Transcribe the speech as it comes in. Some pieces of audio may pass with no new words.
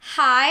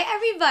Hi,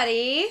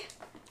 everybody.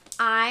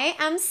 I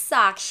am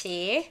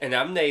Sakshi. And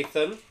I'm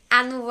Nathan.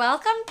 And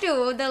welcome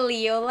to the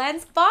Leo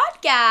Lens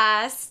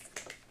podcast.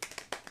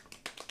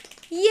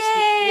 Yay!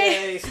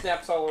 Yay,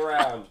 snaps all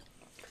around.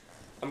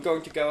 I'm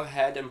going to go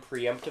ahead and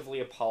preemptively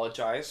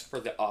apologize for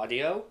the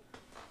audio.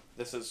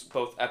 This is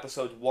both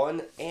episode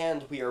 1,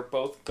 and we are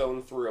both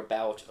going through a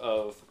bout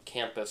of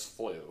campus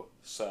flu.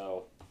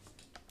 So,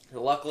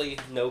 luckily,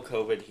 no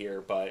COVID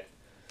here, but...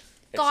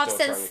 Coughs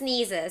and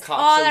sneezes coughs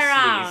all and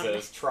around.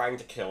 Sneezes, trying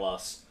to kill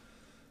us.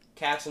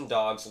 Cats and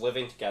dogs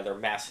living together,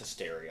 mass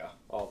hysteria,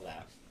 all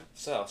that.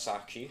 So,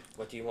 Sakshi,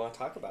 what do you want to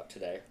talk about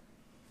today?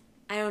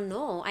 I don't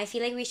know. I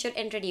feel like we should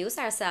introduce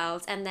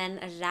ourselves and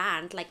then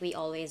rant like we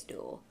always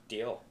do.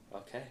 Deal.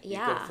 Okay.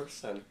 Yeah. You go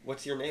first then.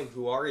 What's your name?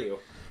 Who are you?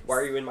 Why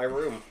are you in my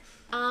room?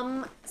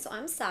 So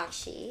I'm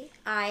Sakshi.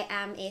 I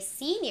am a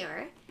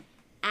senior.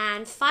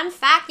 And fun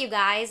fact, you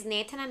guys,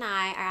 Nathan and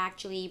I are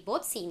actually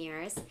both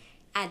seniors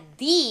at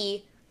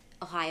the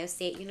Ohio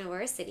State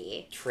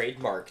University.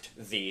 Trademarked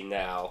the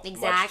now.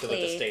 Exactly. Much to the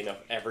disdain of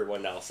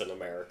everyone else in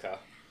America.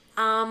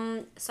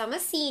 So I'm a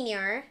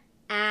senior,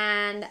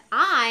 and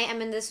I am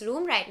in this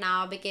room right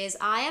now because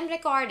I am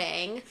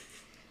recording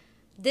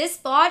this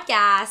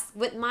podcast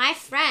with my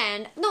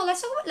friend. No,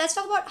 let's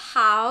talk about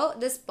how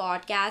this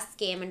podcast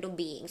came into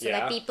being so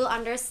that people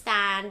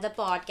understand the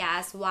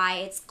podcast, why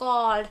it's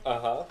called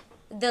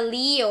the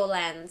Leo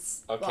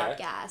Lens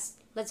podcast.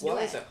 Let's do it.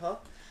 What is it, huh?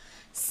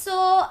 So,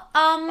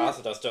 I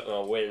also just don't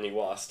know when you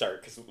want to start,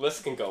 because this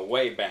can go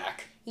way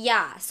back.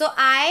 Yeah, so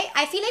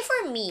I feel like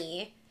for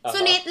me,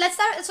 so let's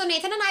start. So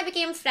Nathan and I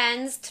became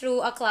friends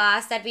through a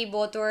class that we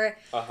both were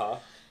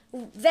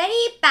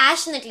very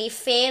passionately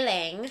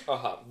failing.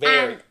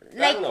 Very,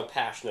 I don't know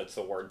passionate's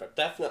the word, but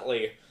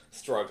definitely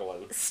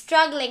struggling.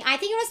 I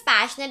think it was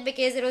passionate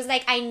because it was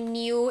like I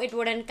knew it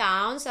wouldn't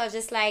count, so I was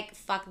just like,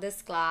 fuck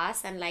this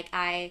class, and like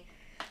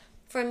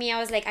for me, I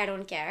was like, I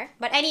don't care.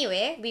 But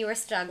anyway, we were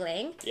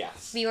struggling.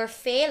 Yes. We were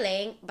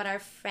failing, but our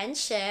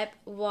friendship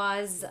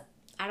was,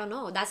 I don't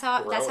know, that's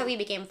how we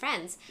became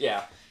friends.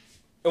 Yeah.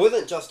 It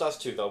wasn't just us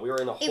two, though. We were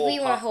in a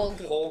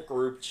whole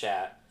group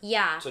chat.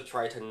 Yeah. To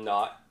try to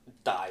not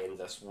die in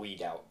this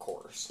weed out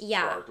course for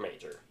our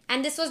major.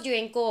 And this was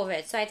during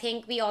COVID, so I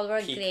think we all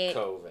were great.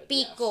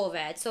 Peak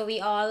COVID. So we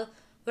all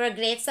were a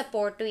great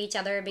support to each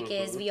other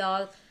because we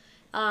all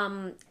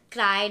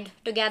cried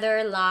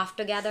together, laughed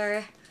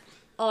together,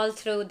 all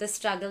through the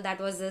struggle that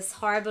was this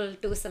horrible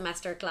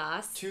 2-semester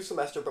class.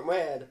 2-semester, but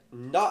man,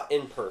 not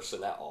in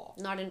person at all.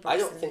 Not in person. I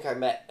don't think I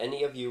met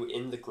any of you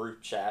in the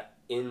group chat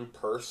in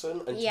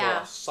person until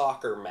a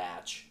soccer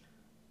match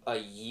a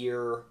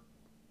year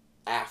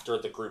after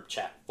the group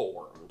chat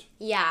formed.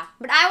 Yeah,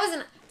 but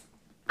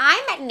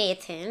I met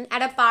Nathan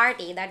at a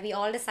party that we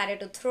all decided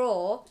to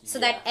throw so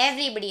that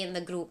everybody in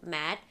the group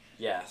met.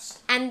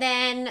 Yes. And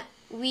then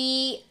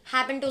we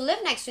happened to live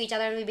next to each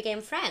other and we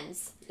became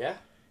friends. Yeah.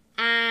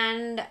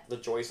 And the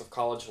joys of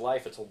college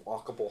life, it's a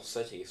walkable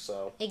city,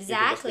 so exactly.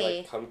 You can just be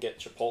like, come get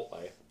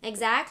Chipotle.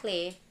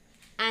 Exactly.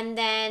 And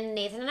then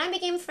Nathan and I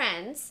became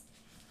friends.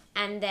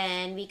 And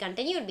then we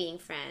continued being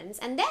friends.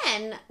 And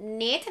then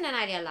Nathan and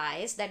I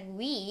realized that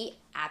we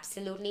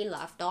absolutely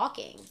love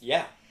talking.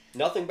 Yeah.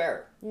 Nothing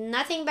better.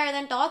 Nothing better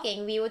than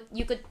talking.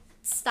 You could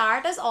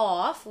start us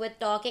off with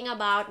talking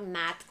about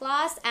math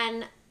class,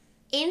 and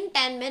in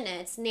 10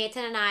 minutes,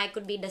 Nathan and I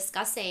could be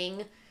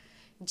discussing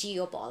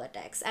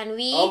geopolitics. And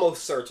we...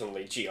 almost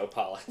certainly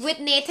geopolitics. With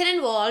Nathan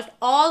involved,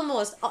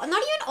 almost, not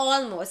even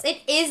almost,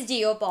 it is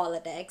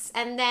geopolitics.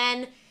 And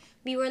then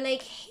we were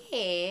like,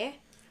 hey...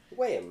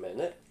 wait a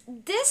minute.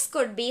 This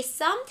could be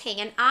something.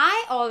 And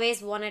I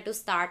always wanted to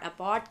start a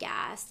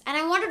podcast. And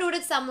I want to do it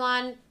with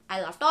someone I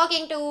love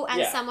talking to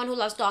and someone who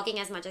loves talking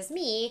as much as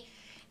me.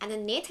 And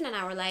then Nathan and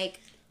I were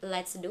like,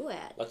 let's do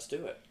it. Let's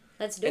do it.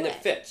 And it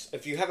fits.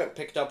 If you haven't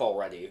picked up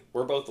already,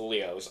 we're both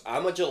Leos.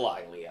 I'm a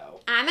July Leo.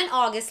 I'm an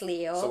August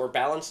Leo. So we're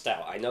balanced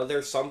out. I know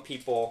there's some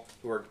people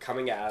who are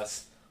coming at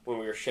us when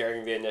we were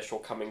sharing the initial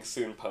coming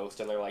soon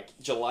post, and they're like,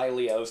 July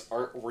Leos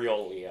aren't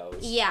real Leos.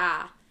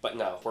 Yeah. But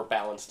no, we're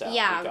balanced out.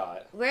 Yeah.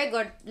 We're a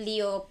good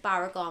Leo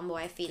power combo,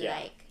 I feel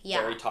like.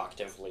 Yeah. Very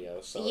talkative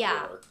Leos, so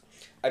it'll work.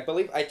 I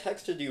believe I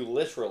texted you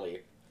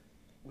literally,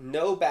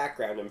 no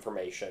background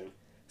information.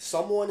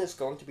 Someone is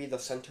going to be the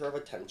center of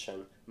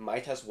attention.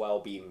 Might as well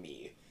be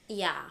me.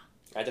 Yeah.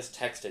 I just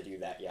texted you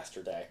that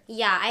yesterday.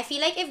 Yeah, I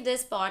feel like if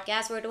this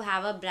podcast were to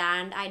have a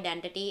brand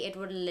identity, it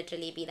would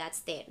literally be that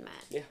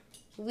statement. Yeah.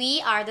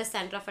 We are the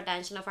center of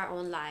attention of our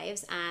own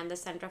lives and the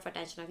center of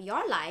attention of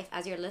your life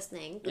as you're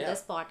listening to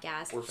this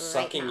podcast. We're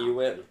sucking you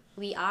in.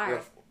 We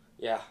are.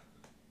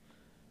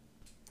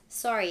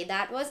 Sorry,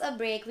 that was a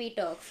break we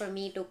took for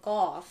me to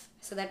cough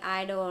so that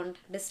I don't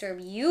disturb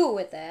you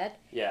with it.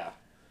 Yeah.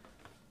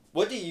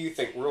 What do you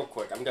think, real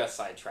quick, I'm going to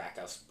sidetrack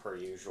us per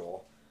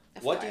usual.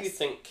 What do you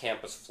think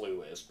campus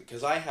flu is?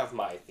 Because I have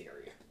my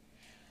theory.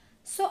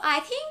 So I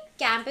think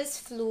campus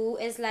flu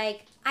is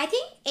like, I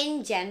think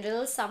in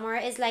general, summer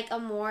is like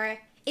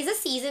is a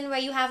season where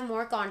you have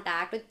more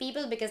contact with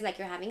people because like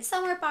you're having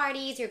summer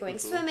parties, you're going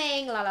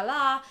swimming, la la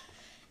la.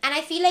 And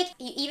I feel like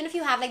even if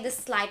you have like the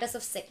slightest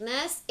of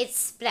sickness, it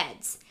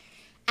spreads.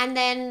 And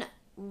then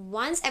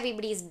once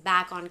everybody's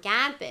back on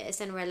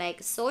campus and we're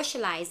like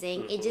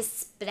socializing, it just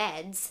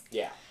spreads.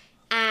 Yeah.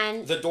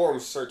 And The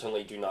dorms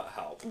certainly do not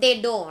help.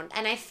 they don't.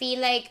 And I feel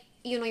like,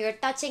 you're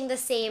touching the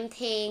same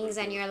things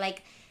and you're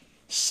like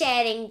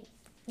sharing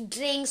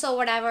drinks or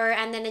whatever,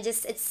 and then it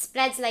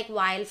spreads like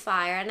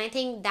wildfire. And I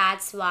think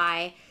that's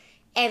why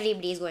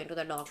everybody's going to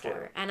the doctor.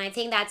 True. And I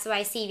think that's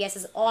why CVS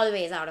is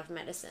always out of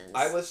medicines.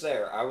 I was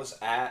there. I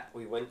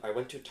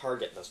went to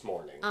Target this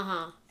morning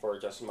for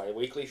just my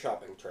weekly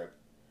shopping trip.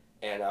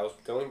 And I was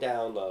going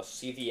down the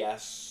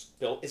CVS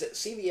is it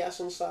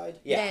CVS inside?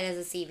 Yeah. There is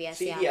a CVS,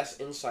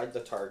 CVS inside the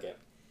Target.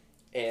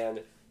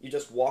 And you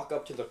just walk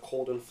up to the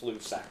cold and flu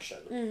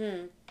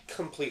section.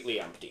 Completely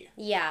empty.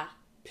 Yeah.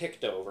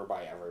 Picked over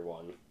by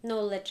everyone.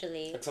 No,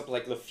 literally. Except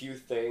like the few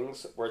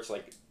things where it's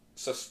like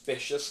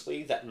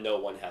suspiciously that no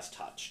one has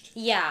touched.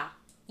 Yeah.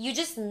 You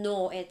just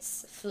know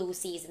it's flu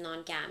season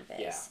on campus.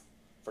 Yeah,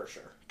 for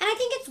sure. And I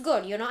think it's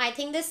good, I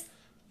think this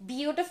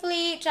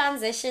beautifully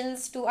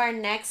transitions to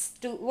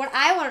what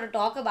I wanted to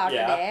talk about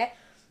today.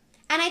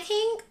 And I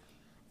think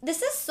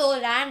this is so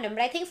random,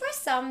 but I think for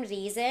some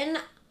reason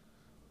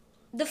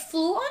the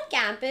flu on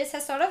campus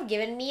has sort of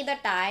given me the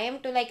time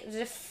to like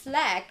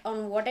reflect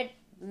on what it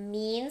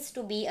means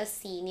to be a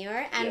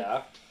senior and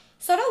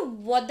sort of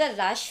what the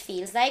rush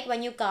feels like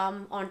when you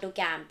come onto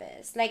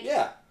campus. Like,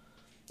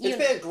 it's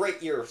been a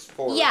great year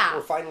for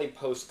we're finally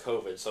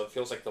post-COVID, so it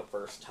feels like the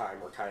first time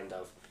we're kind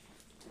of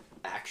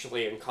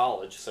actually in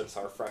college since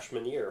our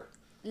freshman year.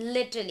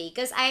 Literally,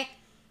 because I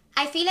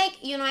feel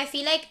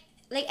like,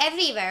 like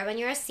everywhere when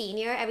you're a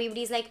senior,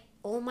 everybody's like,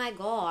 oh my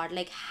god,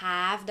 like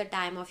have the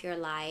time of your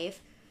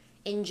life,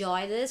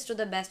 enjoy this to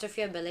the best of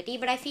your ability.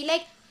 But I feel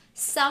like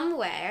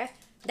somewhere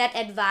that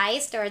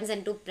advice turns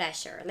into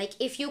pressure. Like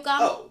if you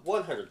come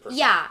 100%.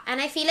 Yeah,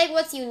 and I feel like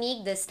what's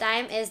unique this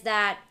time is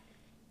that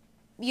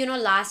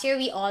last year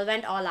we all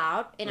went all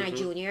out in our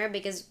junior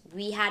because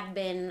we had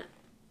been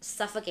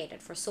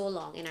suffocated for so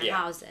long in our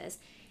houses,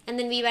 and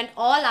then we went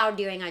all out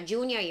during our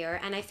junior year.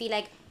 And I feel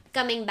like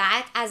coming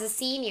back as a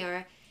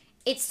senior,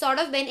 it's sort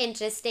of been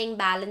interesting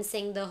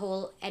balancing the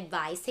whole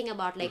advice thing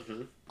about like,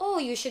 oh,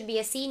 you should be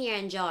a senior,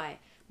 enjoy,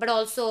 but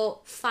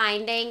also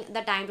finding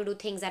the time to do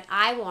things that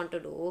I want to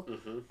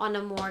do on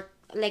a more,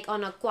 like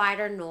on a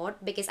quieter note,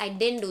 because I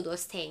didn't do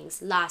those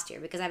things last year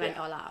because I went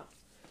all out.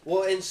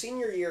 Well, in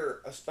senior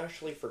year,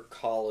 especially for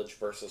college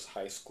versus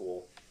high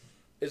school,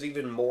 is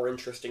even more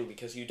interesting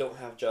because you don't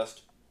have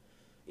just,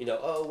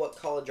 what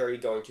college are you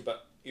going to,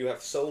 but you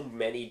have so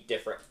many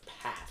different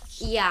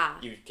paths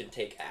you can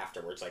take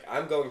afterwards. Like,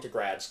 I'm going to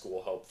grad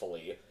school,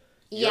 hopefully.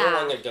 You're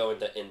going to go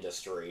into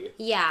industry.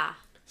 Yeah.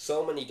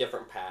 So many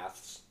different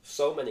paths,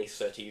 so many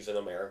cities in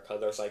America.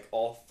 There's like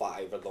all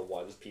 5 of the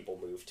ones people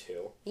move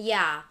to.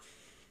 Yeah.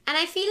 And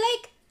I feel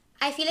like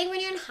when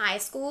you're in high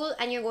school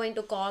and you're going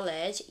to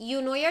college,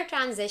 you're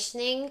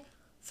transitioning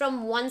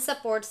from one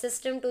support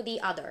system to the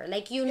other.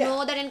 Like,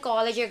 know that in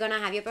college you're going to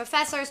have your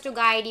professors to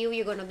guide you.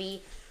 You're going to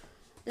be,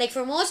 like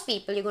for most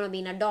people, you're going to be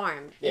in a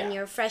dorm in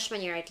your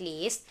freshman year at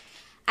least.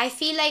 I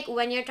feel like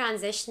when you're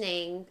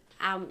transitioning,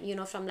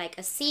 from like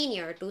a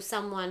senior to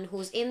someone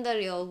who's in the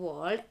real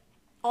world,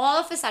 all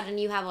of a sudden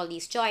you have all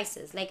these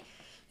choices. Like,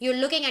 you're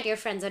looking at your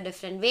friends a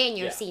different way in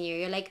your senior.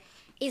 You're like,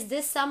 is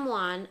this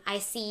someone I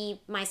see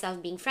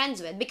myself being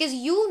friends with? Because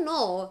you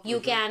know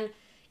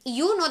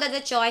that the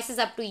choice is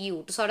up to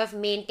you to sort of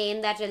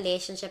maintain that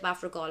relationship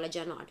after college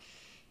or not.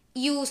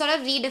 You sort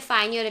of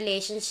redefine your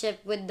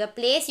relationship with the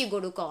place you go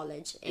to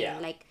college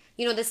in. Like,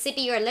 the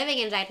city you're living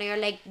in right now, you're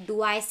like,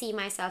 do I see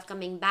myself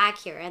coming back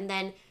here? And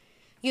then,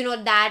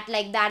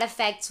 that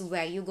affects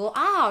where you go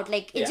out.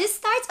 Like, it just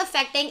starts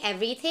affecting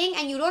everything,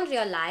 and you don't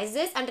realize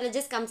this until it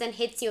just comes and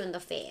hits you in the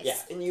face. Yeah,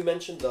 and you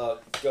mentioned the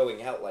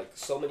going out. Like,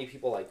 so many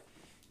people, like,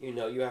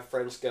 you have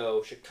friends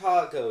go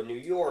Chicago, New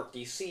York,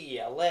 D.C.,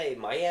 L.A.,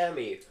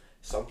 Miami.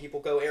 Some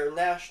people go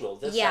international,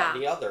 this, that,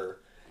 and the other.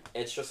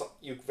 It's just,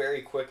 you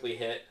very quickly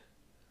hit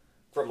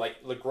from,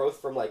 like, the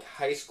growth from, like,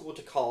 high school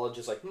to college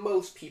is, like,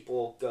 most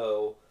people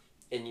go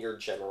in your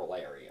general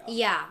area.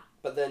 Yeah.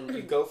 But then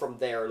you go from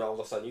there, and all of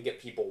a sudden you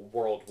get people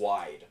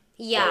worldwide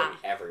going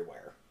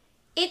everywhere.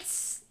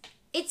 It's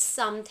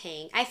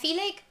something. I feel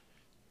like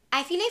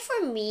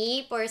for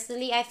me,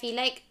 personally, I feel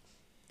like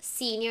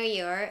senior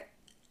year,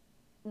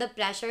 the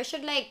pressure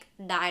should, like,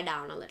 die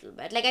down a little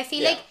bit. Like, I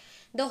feel like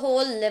the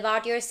whole live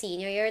out your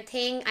senior year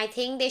thing, I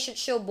think they should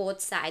show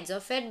both sides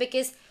of it,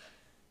 because,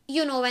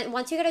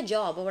 once you get a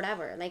job or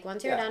whatever, like,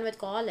 once you're done with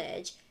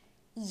college,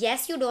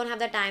 yes, you don't have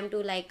the time to,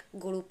 like,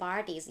 go to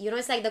parties.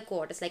 It's like the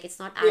quote. It's like, it's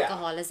not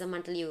alcoholism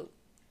until you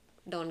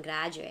don't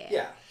graduate.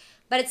 Yeah.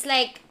 But it's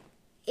like,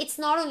 it's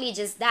not only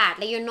just that.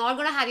 Like, you're not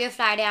going to have your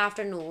Friday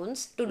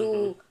afternoons to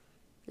do,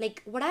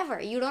 like,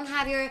 whatever. You don't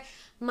have your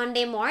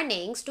Monday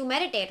mornings to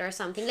meditate or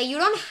something. Like, you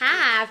don't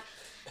have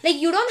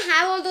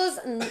all those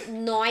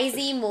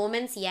noisy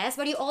moments, yes,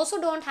 but you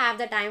also don't have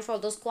the time for all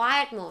those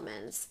quiet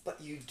moments. But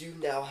you do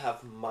now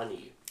have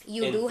money.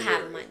 You do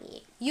have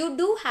money. You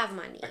do have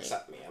money.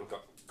 Except me. I'm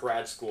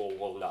grad school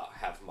will not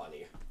have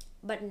money.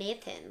 But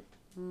Nathan,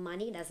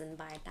 money doesn't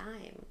buy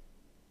time.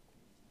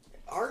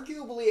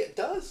 Arguably it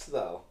does,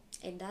 though.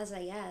 It does,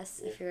 I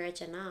guess, if you're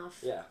rich enough.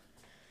 Yeah.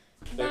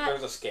 But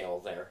There's a scale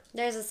there.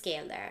 there's a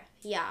scale there.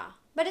 Yeah.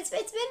 But it's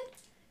been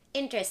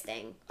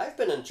interesting. I've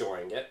been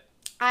enjoying it.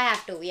 I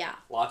have to, yeah.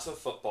 Lots of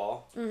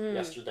football.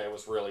 Yesterday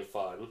was really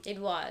fun. It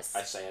was.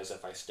 I say as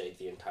if I stayed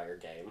the entire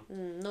game.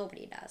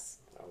 Nobody does.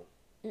 No.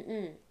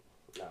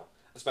 No.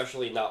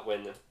 Especially not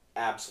when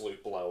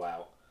absolute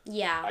blowout.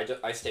 Yeah.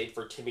 I stayed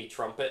for Timmy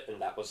Trumpet,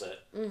 and that was it.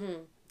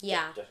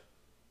 Yeah.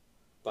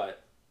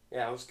 But,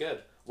 yeah, it was good.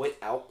 Went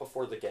out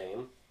before the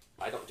game.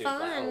 I don't do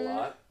that a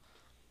lot.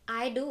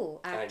 I do,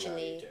 actually. I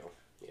know you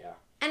do. Yeah.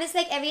 And it's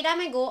like every time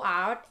I go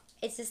out,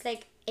 it's just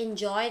like,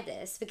 enjoy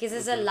this because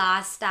it's the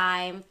last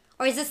time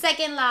or it's the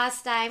second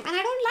last time, and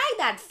I don't like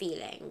that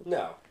feeling.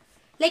 No.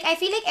 Like, I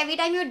feel like every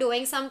time you're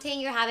doing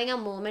something, you're having a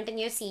moment in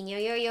your senior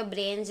year, your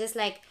brain's just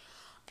like,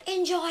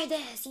 enjoy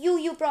this.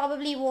 You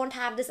probably won't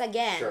have this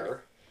again.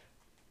 Sure.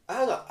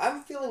 I don't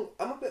know.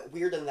 I'm a bit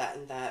weird in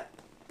that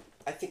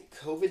I think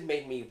COVID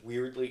made me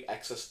weirdly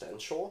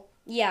existential.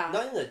 Yeah.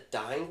 Not in a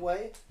dying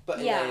way, but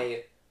in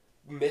a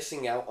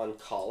missing out on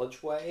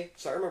college way.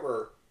 So I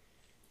remember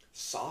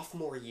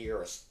sophomore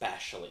year,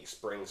 especially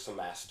spring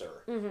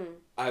semester,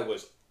 I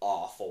was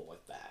awful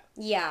with that.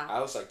 Yeah. I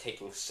was like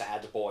taking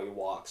sad boy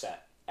walks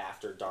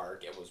after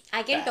dark. It was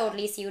I can bad.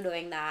 totally see you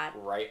doing that.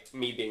 Right?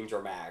 Me being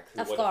dramatic.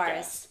 Who Of would have course.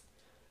 guessed?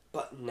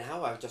 But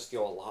now I just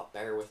feel a lot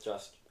better with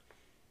just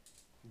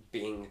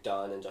being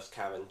done and just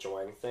kind of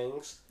enjoying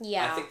things.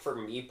 Yeah. I think for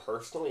me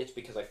personally, it's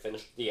because I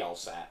finished the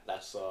LSAT.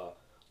 That's a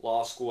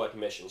law school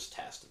admissions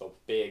test, the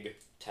big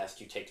test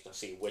you take to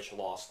see which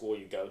law school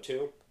you go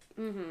to.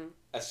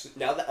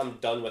 Now that I'm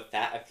done with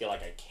that, I feel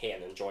like I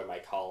can enjoy my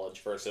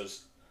college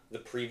versus the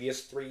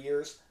previous 3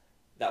 years.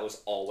 That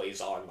was always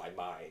on my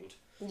mind.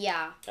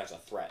 Yeah. As a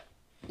threat.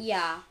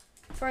 Yeah.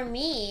 For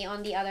me,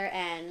 on the other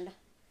end,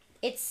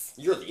 it's...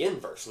 You're the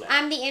inverse now.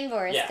 I'm the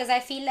inverse Yeah. because I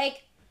feel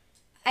like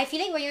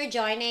when you're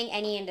joining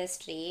any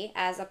industry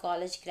as a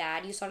college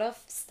grad, you sort of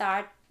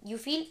start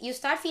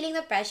feeling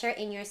the pressure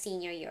in your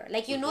senior year.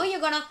 Like, you know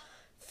you're gonna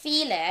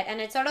feel it, and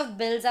it sort of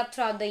builds up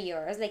throughout the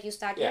years. Like, you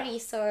start your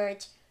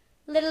research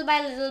little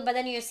by little, but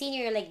then your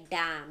senior you're like,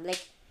 damn,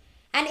 like.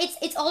 And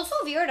it's also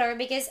weirder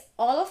because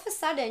all of a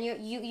sudden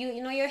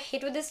you're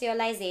hit with this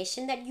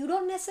realization that you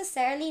don't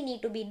necessarily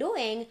need to be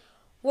doing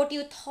what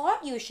you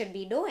thought you should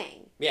be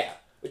doing. Yeah,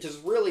 which is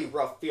really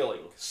rough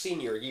feeling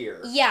senior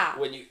year. Yeah.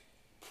 When you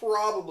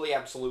probably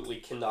absolutely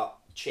cannot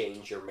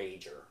change your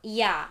major.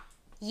 Yeah.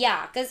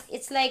 Yeah, because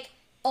it's like,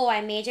 oh,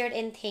 I majored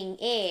in thing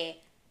A,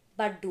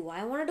 but do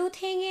I want to do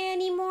thing A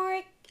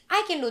anymore?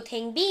 I can do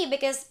thing B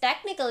because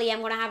technically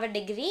I'm going to have a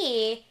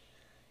degree.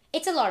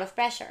 It's a lot of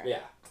pressure.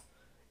 Yeah.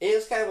 It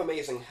is kind of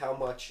amazing how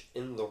much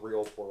in the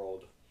real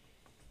world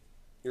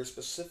your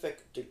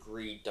specific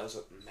degree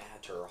doesn't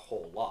matter a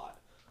whole lot.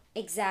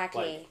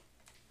 Exactly.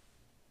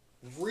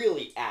 Like,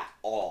 really at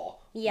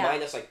all. Yeah.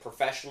 Minus, like,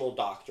 professional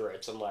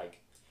doctorates and, like,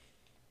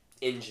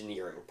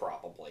 engineering,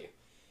 probably.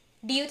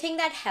 Do you think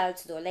that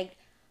helps, though? Like,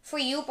 for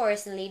you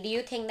personally, do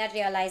you think that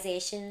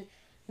realization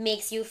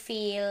makes you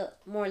feel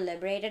more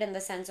liberated in the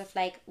sense of,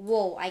 like,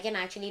 whoa, I can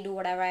actually do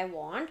whatever I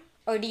want?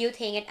 Or do you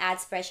think it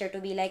adds pressure to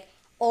be like,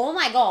 oh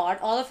my god,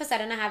 all of a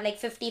sudden I have like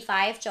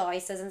 55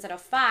 choices instead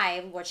of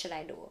 5, what should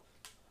I do?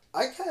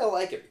 I kind of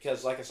like it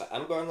because, like I said,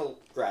 I'm going to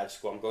grad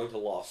school, I'm going to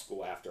law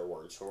school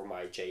afterwards for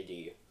my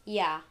JD.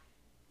 Yeah.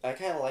 I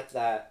kind of like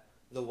that.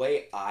 The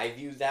way I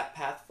view that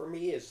path for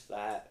me is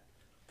that,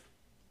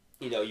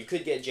 you know, you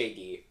could get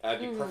JD.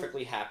 I'd be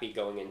perfectly happy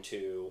going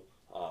into,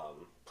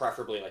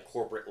 preferably, like,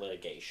 corporate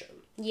litigation.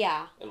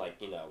 Yeah. And, like,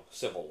 you know,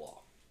 civil law.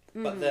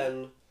 But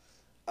then,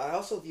 I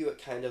also view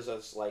it kind of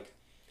as, like,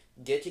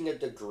 getting a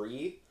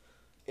degree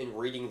in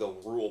reading the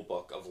rule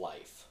book of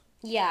life.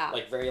 Yeah.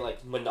 Like, very,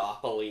 like,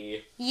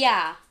 Monopoly.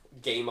 Yeah.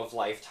 Game of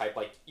life type.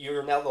 Like,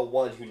 you're now the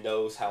one who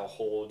knows how to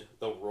hold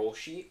the rule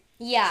sheet.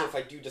 Yeah. So if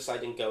I do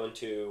decide to go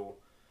into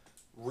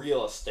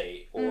real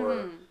estate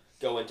or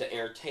go into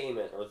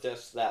entertainment or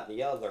this, that, and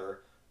the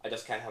other, I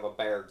just kind of have a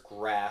better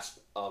grasp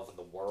of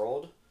the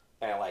world.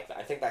 And I like that.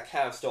 I think that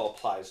kind of still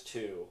applies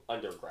to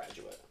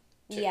undergraduate,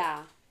 too.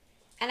 Yeah.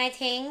 And I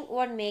think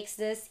what makes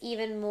this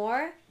even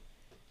more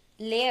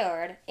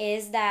layered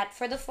is that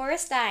for the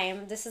first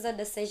time, this is a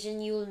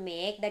decision you'll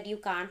make that you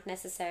can't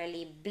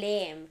necessarily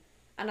blame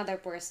another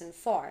person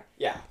for.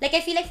 Yeah. Like, I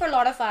feel like for a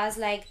lot of us,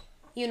 like,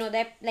 you know,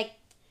 that like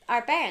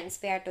our parents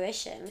pay our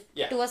tuition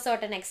to a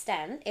certain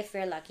extent, if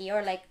we're lucky,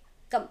 or like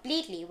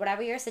completely,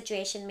 whatever your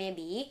situation may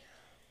be.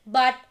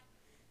 But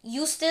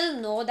you still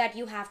know that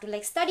you have to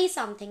like study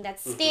something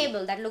that's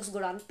stable, that looks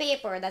good on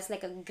paper, that's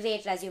like a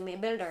great resume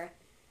builder.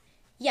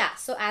 Yeah,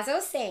 so as I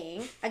was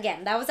saying,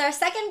 again, that was our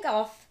second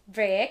cough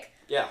break.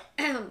 Yeah.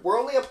 We're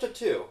only up to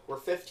 2. We're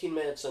 15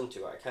 minutes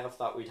into it. I kind of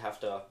thought we'd have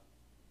to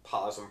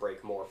pause and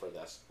break more for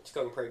this. It's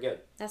going pretty good.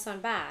 That's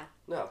not bad.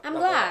 No. I'm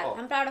not bad glad. at all.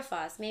 I'm proud of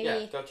us. Maybe.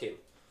 Yeah, go team.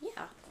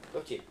 Yeah. Go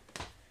team.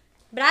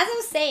 But as I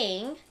was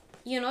saying,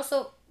 you know,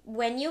 so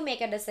when you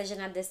make a decision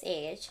at this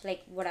age,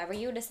 like whatever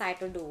you decide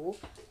to do,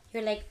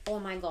 you're like, oh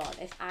my god,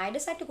 if I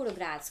decide to go to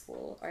grad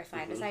school or if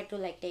I decide to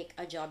like take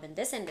a job in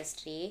this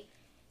industry,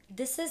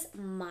 this is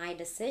my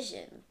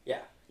decision. Yeah.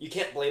 You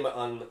can't blame it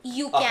on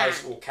You a high can.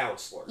 school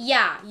counselor.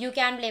 Yeah, you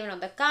can't blame it on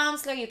the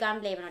counselor, you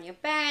can't blame it on your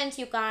parents,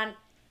 you can't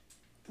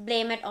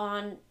blame it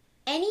on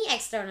any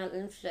external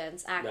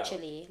influence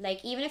actually.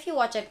 Like even if you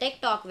watch a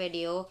TikTok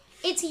video,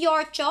 it's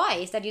your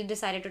choice that you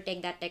decided to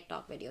take that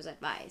TikTok video's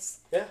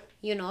advice. Yeah.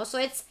 You know, so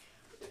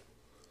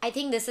I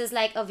think this is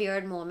like a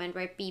weird moment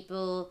where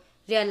people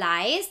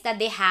realize that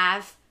they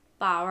have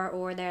power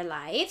over their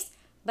lives,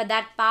 but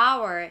that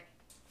power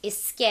is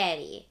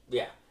scary.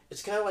 Yeah.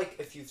 It's kind of like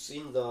if you've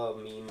seen the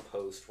meme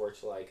post where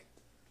it's like,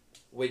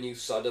 when you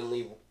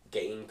suddenly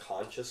gain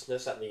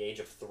consciousness at the age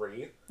of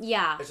 3,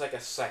 Yeah. it's like a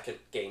second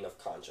gain of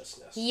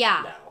consciousness.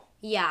 Yeah. Now.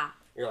 Yeah.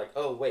 You're like,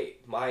 oh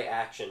wait, my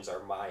actions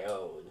are my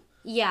own.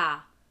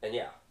 Yeah. And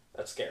yeah,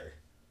 that's scary.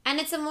 And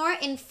it's a more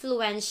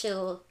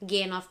influential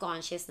gain of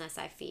consciousness,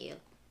 I feel.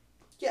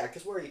 Yeah,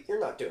 because you're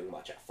not doing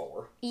much at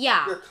 4.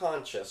 Yeah. You're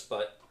conscious,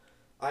 but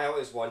I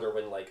always wonder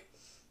when, like,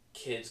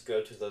 kids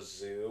go to the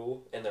zoo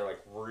and they're,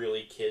 like,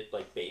 really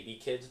like, baby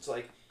kids. It's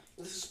like,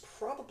 this is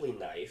probably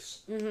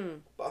nice. Mm-hmm.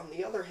 But on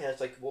the other hand, it's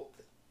like, well,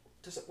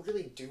 does it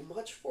really do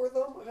much for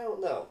them? I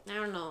don't know. I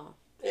don't know.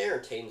 It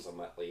entertains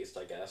them, at least,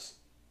 I guess.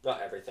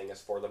 Not everything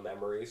is for the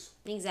memories.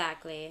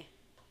 Exactly.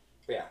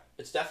 But yeah,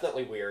 it's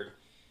definitely weird.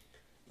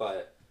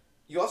 But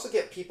you also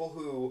get people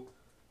who...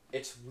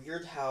 It's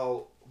weird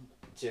how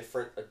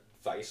different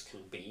advice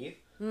can be.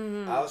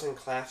 Mm-hmm. I was in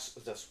class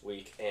this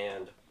week,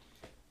 and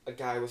a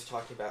guy was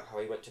talking about how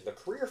he went to the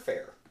career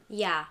fair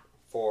Yeah.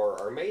 for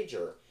our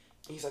major.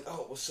 He's like,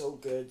 oh, it was so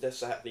good,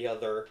 this, that, the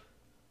other.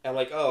 And I'm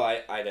like, oh,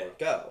 I didn't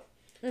go.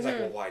 He's like,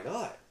 well, why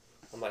not?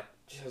 I'm like,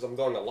 because I'm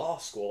going to law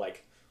school.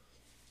 Like,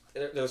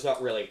 there's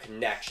not really a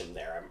connection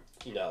there.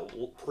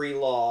 I'm,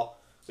 pre-law,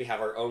 we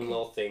have our own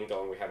little thing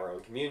going. We have our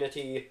own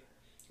community.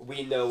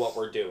 We know what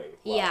we're doing.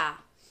 Well, Yeah.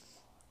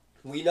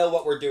 we know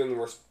what we're doing in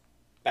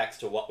respect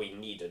to what we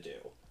need to do.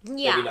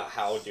 Yeah. Maybe not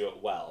how to do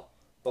it well.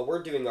 But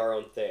we're doing our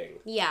own thing.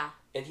 Yeah.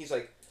 And he's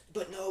like,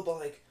 but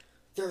like,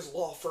 there's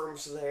law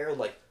firms there, and,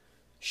 like,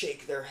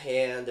 shake their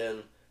hand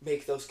and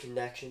make those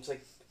connections.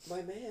 Like,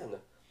 my man,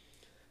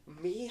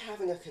 me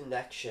having a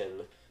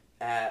connection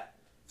at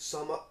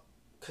some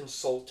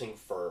consulting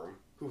firm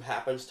who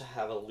happens to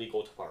have a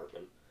legal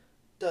department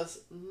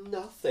does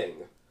nothing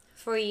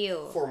For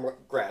you. for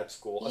grad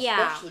school.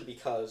 Yeah. Especially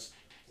because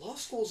law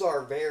schools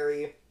are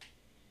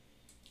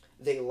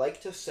they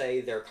like to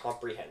say they're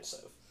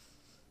comprehensive.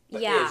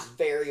 But Yeah. it's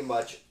very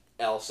much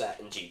LSAT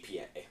and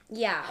GPA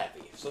Yeah.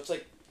 heavy. So it's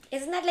like,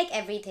 Isn't that like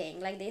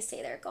everything? Like they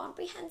say they're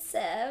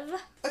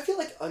comprehensive. I feel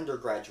like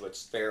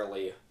undergraduate's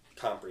fairly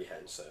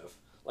comprehensive.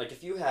 Like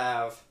if you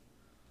have,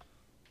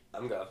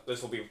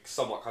 this will be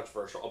somewhat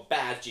controversial, a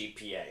bad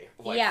GPA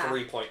of like Yeah.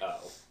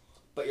 3.0.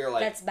 But you're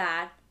like, That's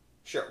bad.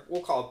 sure,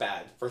 we'll call it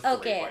bad for 3.0.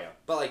 Okay.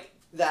 But like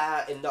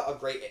that and not a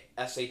great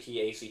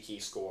SAT,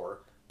 ACT score.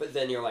 But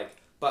then you're like,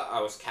 but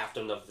I was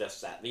captain of this,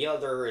 that, the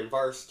other in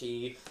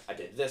varsity. I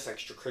did this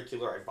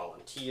extracurricular. I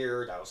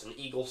volunteered. I was an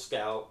Eagle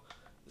Scout.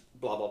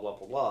 Blah, blah, blah,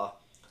 blah, blah.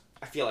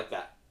 I feel like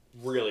that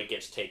really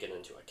gets taken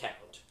into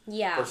account.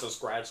 Yeah. Versus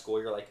grad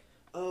school, you're like,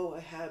 oh, I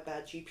had a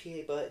bad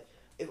GPA, but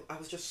I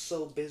was just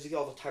so busy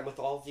all the time with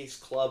all these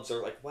clubs.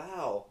 They're like,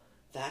 wow,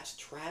 that's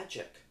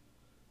tragic.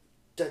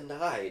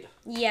 Denied.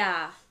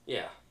 Yeah.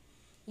 Yeah.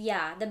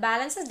 Yeah. The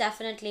balance is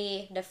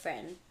definitely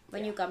different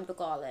when Yeah. you come to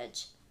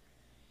college.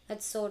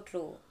 That's so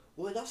true.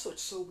 Well, and also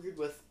it's so weird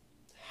with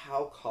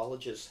how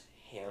colleges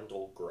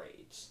handle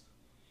grades.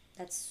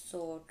 That's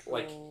so true.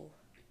 Like,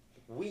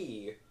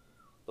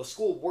 the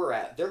school we're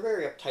at, they're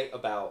very uptight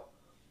about,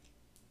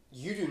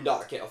 you do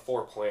not get a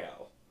 4.0.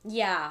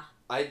 Yeah.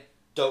 I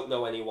don't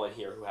know anyone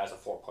here who has a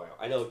 4.0.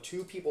 I know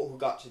 2 people who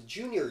got to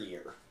junior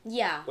year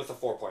Yeah. with a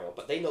 4.0,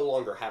 but they no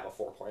longer have a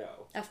 4.0.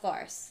 Of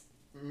course.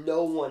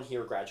 No one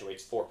here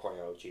graduates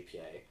 4.0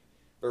 GPA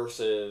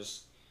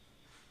versus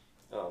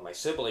my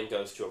sibling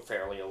goes to a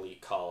fairly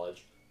elite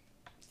college.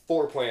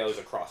 4.0s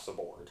across the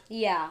board.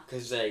 Yeah.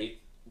 Because they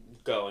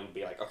go and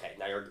be like, okay,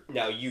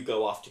 now you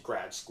go off to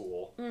grad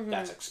school.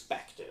 That's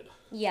expected.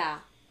 Yeah.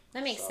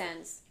 That makes So,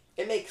 sense.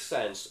 It makes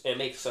sense. It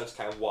makes sense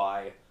kind of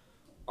why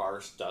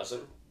ours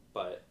doesn't,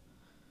 but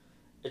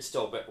it's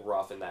still a bit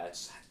rough in that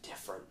it's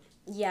different.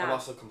 Yeah. I'm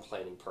also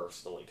complaining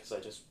personally because I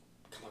just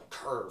come on a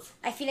curve.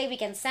 I feel like we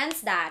can sense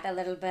that a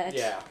little bit.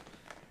 Yeah.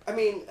 I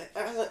mean,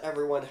 hasn't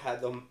everyone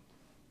had the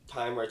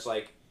time where it's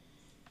like,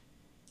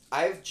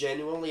 I've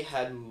genuinely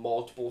had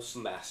multiple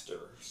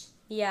semesters.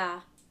 Yeah.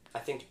 I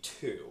think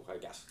 2, I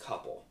guess, a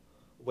couple,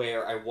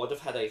 where I would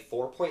have had a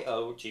 4.0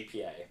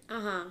 GPA,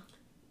 Uh-huh.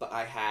 but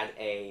I had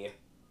a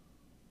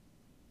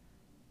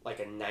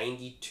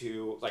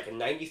 92, like a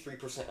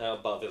 93% and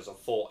above is a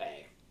full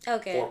A.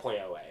 Okay.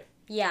 4.0 A.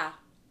 Yeah.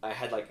 I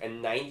had like a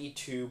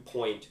 92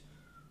 point,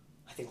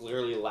 I think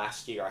literally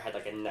last year I had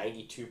like a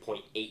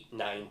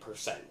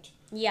 92.89%.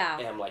 Yeah.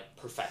 And I'm like,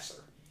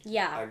 professor,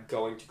 Yeah. I'm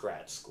going to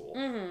grad school.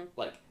 Mm-hmm.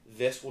 Like,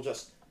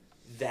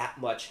 that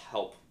much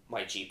help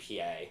my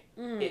GPA.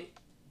 It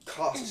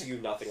costs you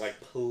nothing. Like,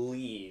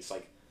 please,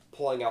 like,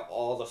 pulling out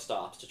all the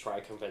stops to try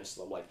to convince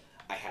them. Like,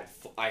 I had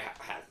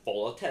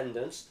full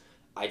attendance.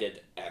 I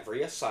did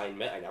every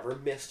assignment. I never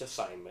missed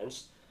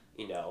assignments.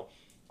 You know,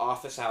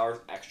 office hours,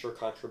 extra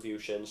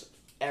contributions,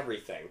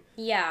 everything.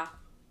 Yeah.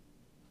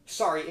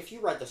 Sorry, if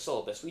you read the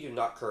syllabus, we do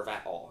not curve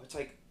at all. It's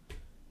like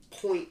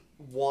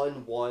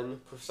 0.11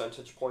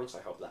 percentage points.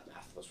 I hope that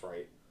math was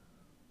right.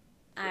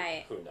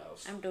 Who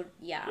knows?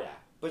 Yeah. Yeah,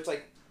 but it's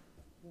like,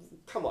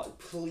 come on,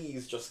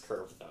 please just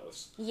curve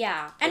those.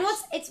 Yeah. And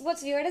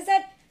what's weird is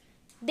that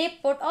they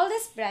put all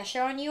this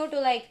pressure on you to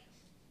like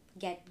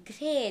get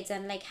grades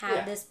and like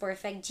have this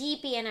perfect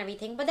GP and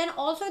everything. But then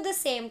also at the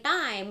same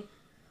time,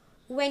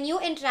 when you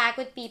interact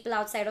with people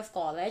outside of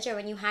college or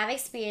when you have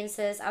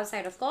experiences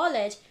outside of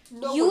college,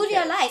 you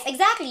realize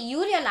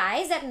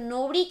that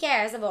nobody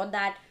cares about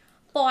that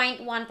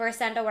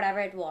 0.1% or whatever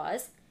it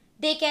was.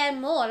 They care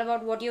more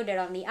about what you did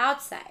on the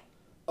outside.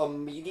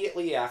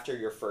 Immediately after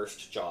your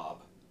first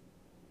job,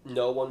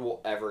 no one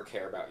will ever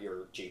care about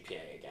your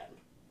GPA again.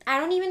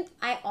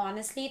 I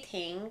honestly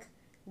think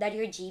that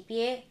your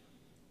GPA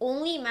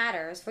only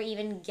matters for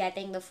even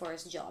getting the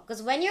first job.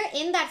 Because when you're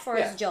in that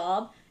first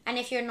job, and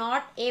if you're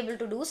not able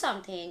to do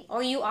something,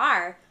 or you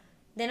are,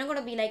 they're not going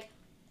to be like,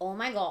 oh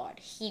my god,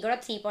 he got a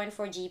 3.4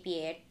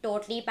 GPA. It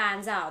totally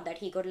pans out that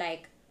he could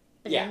like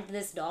print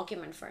this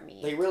document for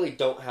me. They really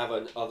don't have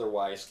an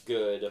otherwise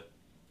good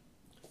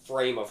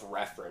frame of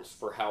reference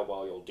for how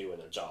well you'll do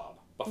in a job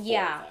before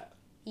that.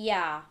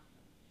 Yeah.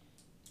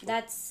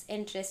 That's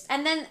interesting.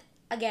 And then,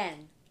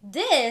 again,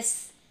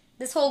 this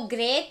whole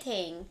grade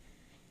thing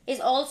is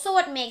also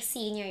what makes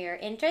senior year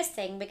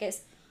interesting,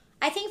 because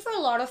I think for a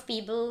lot of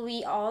people,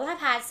 we all have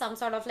had some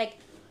sort of like,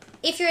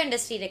 if your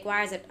industry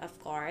requires it, of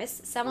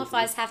course, some of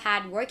us have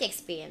had work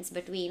experience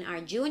between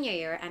our junior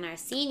year and our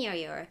senior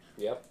year.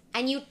 Yep.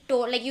 And you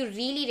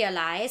really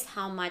realize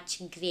how much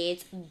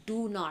grades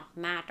do not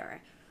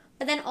matter.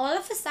 But then all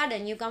of a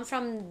sudden, you come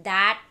from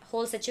that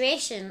whole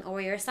situation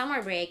over your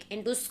summer break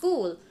into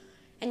school,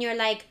 and you're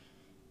like,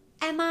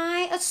 am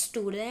I a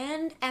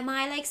student? Am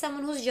I like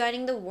someone who's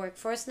joining the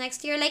workforce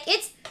next year? Like,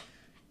 it's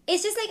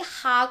just like,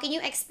 how can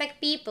you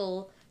expect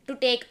people to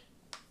take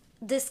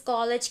this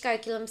college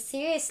curriculum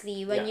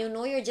seriously when you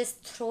know you're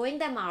just throwing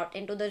them out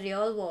into the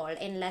real world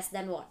in less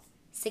than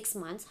 6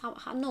 months?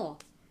 How no.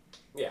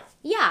 Yeah.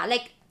 Yeah,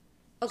 like,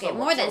 okay,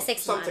 more than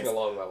 6 months. Something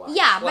along the lines.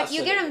 Yeah, but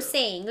you get what I'm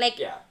saying. Like,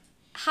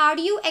 how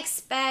do you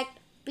expect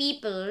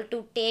people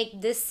to take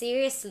this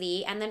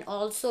seriously and then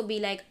also be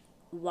like,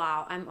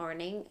 wow, I'm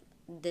earning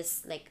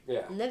this like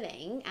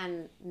living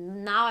and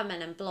now I'm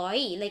an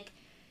employee? Like,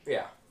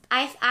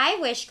 I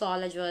wish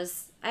college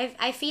was,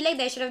 I feel like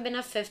there should have been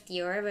a 5th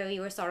year where we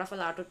were sort of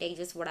allowed to take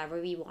just whatever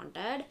we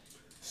wanted.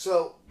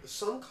 So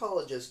some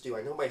colleges do.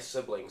 I know my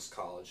sibling's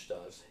college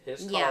does.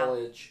 His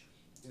college,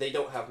 they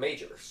don't have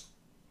majors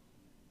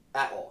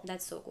at all.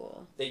 That's so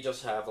cool. They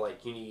just have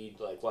like, you need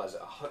like, what is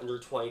it,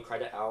 120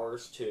 credit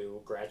hours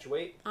to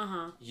graduate.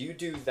 You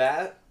do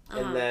that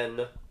and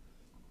then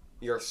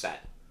you're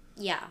set.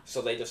 Yeah.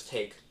 So they just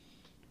take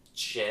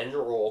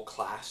general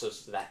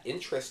classes that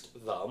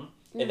interest them,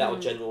 and that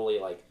would generally,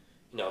 like,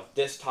 you know, if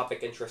this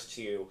topic interests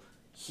you,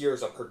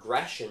 here's a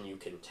progression you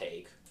can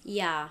take.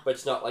 Yeah. But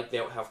it's not like they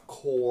don't have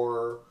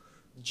core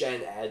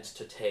gen eds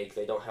to take.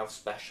 They don't have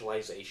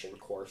specialization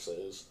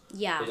courses.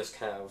 Yeah. They just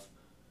kind of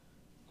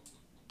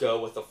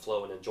go with the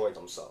flow and enjoy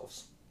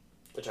themselves,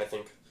 which I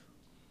think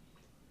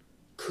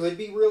could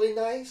be really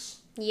nice.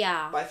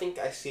 Yeah. But I think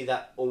I see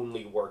that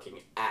only working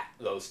at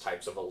those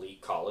types of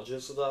elite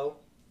colleges, though.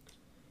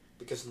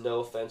 Because, no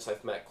offense,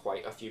 I've met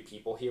quite a few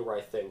people here where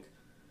I think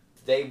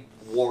they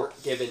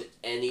weren't given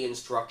any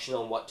instruction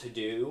on what to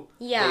do.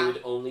 Yeah. They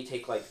would only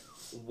take, like,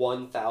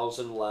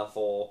 1,000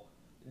 level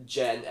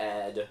gen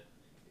ed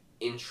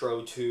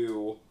intro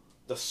to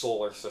the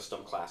solar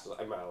system classes.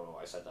 I don't know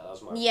why I said that. That was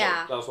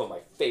that was one of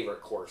my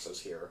favorite courses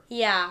here.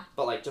 Yeah.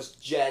 But, like,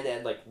 just gen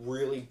ed, like,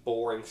 really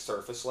boring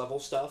surface level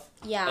stuff.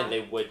 Yeah. And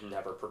they would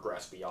never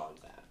progress beyond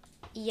that.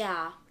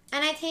 Yeah.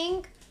 And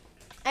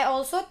I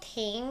also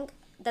think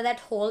that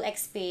whole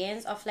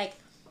experience of, like,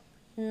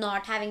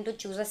 not having to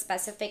choose a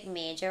specific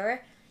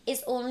major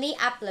is only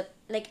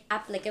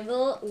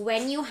applicable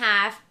when you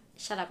have...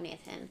 Shut up,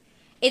 Nathan.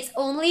 It's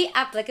only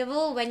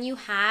applicable when you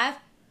have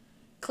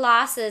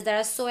classes that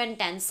are so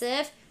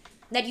intensive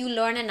that you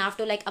learn enough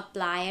to, like,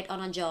 apply it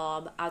on a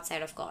job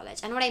outside of college.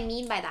 And what I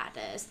mean by that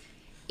is,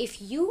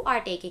 if you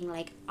are taking,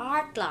 like,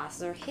 art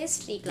classes or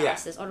history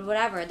classes or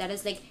whatever, that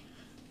is, like,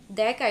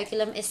 their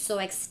curriculum is so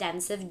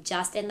extensive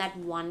just in that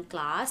one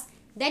class,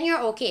 then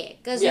you're okay.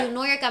 Because you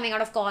know you're coming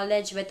out of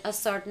college with a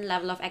certain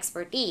level of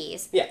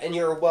expertise. Yeah, and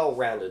you're a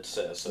well-rounded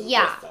citizen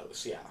with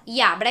those,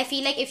 Yeah, but I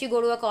feel like if you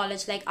go to a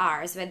college like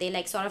ours, where they,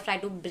 like, sort of try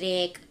to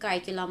break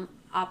curriculum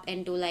up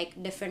into,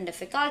 like, different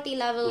difficulty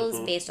levels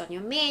based on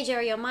your major,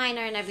 your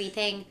minor, and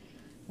everything,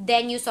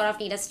 then you sort of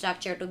need a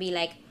structure to be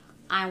like,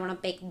 I want to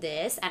pick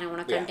this, and I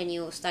want to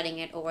continue studying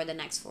it over the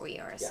next 4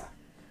 years. Yeah.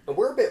 And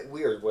we're a bit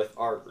weird with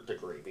our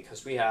degree,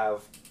 because we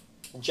have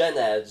gen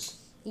eds.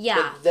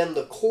 Yeah. But then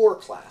the core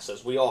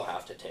classes we all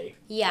have to take.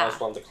 Yeah. That was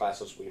one of the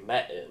classes we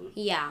met in.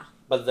 Yeah.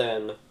 But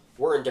then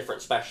we're in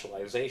different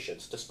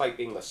specializations, despite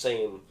being the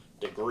same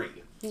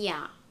degree.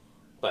 Yeah.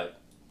 But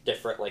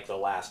different, like the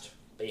last,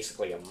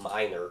 basically a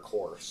minor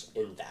course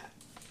in that.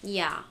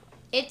 Yeah.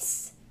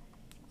 It's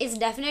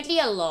definitely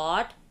a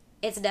lot.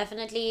 It's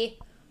definitely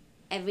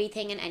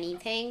everything and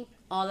anything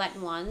all at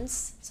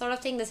once sort of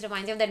thing. This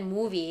reminds me of that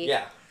movie.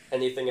 Yeah.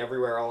 Anything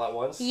everywhere all at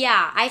once?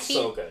 Yeah,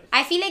 So good.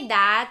 I feel like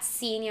that's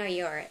senior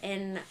year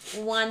in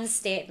one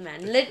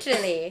statement,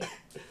 literally.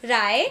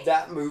 Right?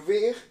 That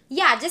movie?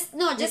 Yeah, just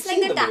You've like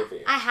seen the the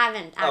movie. I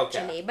haven't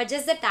actually, Okay. but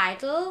just the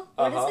title.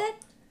 What is it?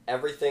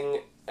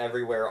 Everything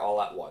everywhere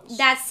all at once.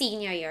 That's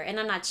senior year in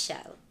a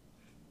nutshell.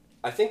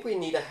 I think we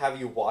need to have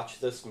you watch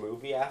this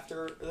movie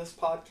after this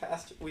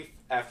podcast.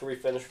 After we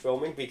finish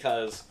filming,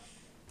 because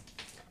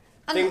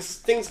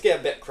things get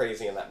a bit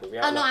crazy in that movie.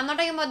 No, I'm not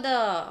talking about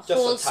the Just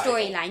whole the title.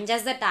 storyline,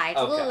 just the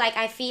title. Okay. Like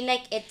I feel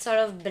like it sort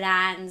of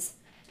brands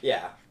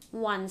Yeah.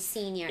 one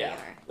senior Yeah.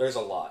 year. There's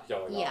a lot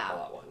going Yeah. on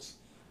all at once.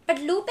 But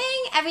looping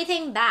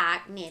everything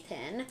back,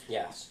 Nathan,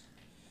 Yes.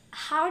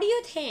 how do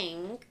you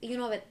think,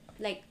 with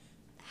like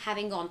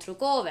having gone through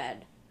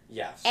COVID,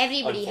 Yes.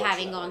 everybody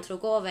having gone Unfortunately. through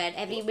COVID,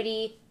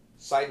 everybody.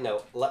 Side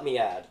note, let me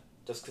add,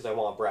 just because I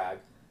want to brag,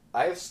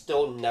 I have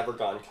still never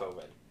gotten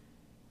COVID.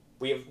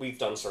 We've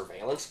done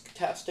surveillance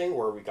testing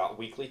where we got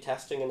weekly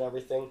testing and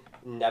everything.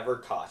 Never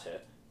caught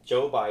it.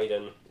 Joe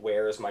Biden,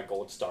 where is my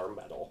gold star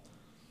medal?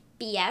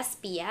 PS,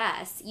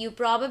 you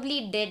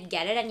probably did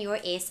get it and you were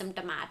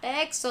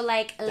asymptomatic. So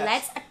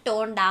let's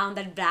tone down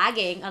that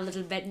bragging a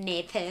little bit,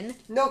 Nathan.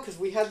 No, because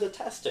we had the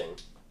testing.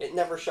 It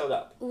never showed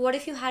up. What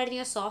if you had it in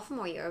your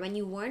sophomore year when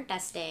you weren't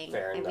testing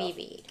Fair every enough.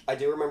 week? I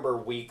do remember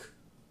when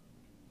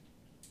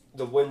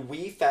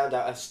we found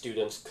out as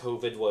students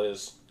COVID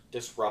was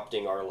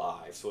disrupting our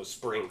lives was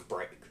spring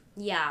break.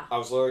 Yeah. I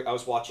was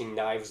watching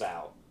Knives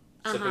Out,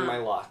 sipping my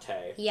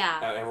latte. Yeah.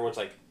 And everyone's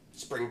like,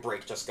 spring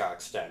break just got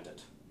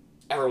extended.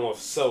 Everyone was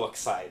so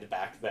excited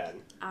back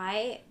then.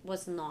 I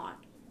was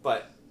not.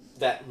 But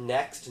that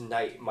next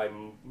night, my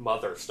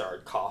mother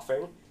started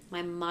coughing.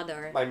 My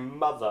mother. My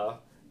mother,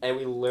 and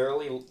we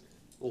literally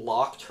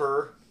locked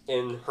her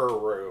in her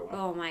room.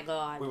 Oh my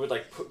god. We would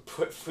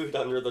put food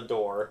under the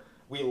door.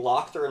 We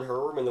locked her in her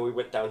room, and then we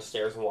went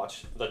downstairs and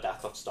watched The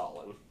Death of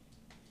Stalin.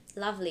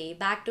 Lovely.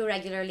 Back to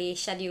regularly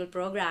scheduled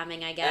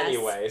programming, I guess.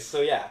 Anyway,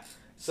 so yeah.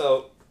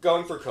 So,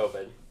 going through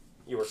COVID,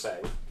 you were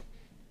saying.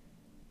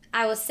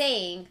 I was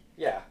saying,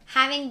 Yeah.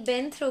 having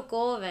been through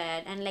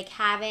COVID and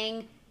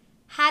having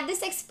had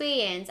this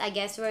experience, I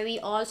guess, where we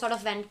all sort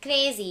of went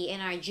crazy in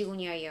our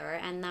junior year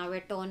and now we're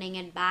toning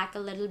it back a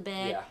little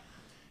bit. Yeah.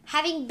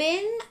 Having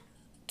been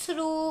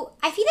through,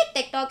 I feel like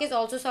TikTok is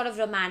also sort of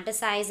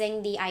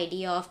romanticizing the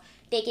idea of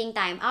taking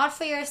time out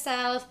for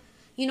yourself,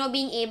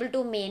 being able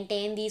to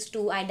maintain these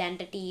two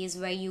identities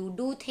where you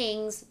do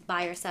things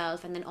by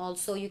yourself and then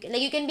also you can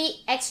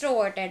be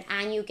extroverted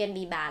and you can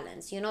be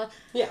balanced,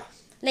 Yeah.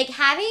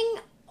 Having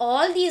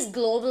all these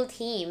global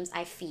themes,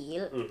 I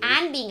feel,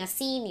 and being a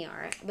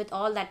senior with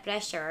all that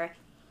pressure,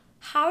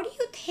 how do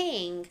you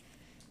think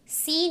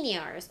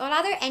seniors, or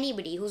rather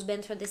anybody who's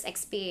been through this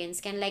experience,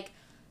 can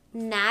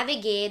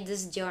navigate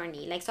this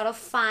journey, sort of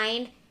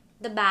find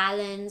the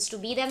balance to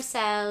be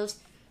themselves,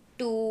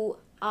 to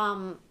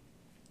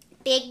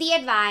take the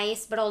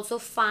advice, but also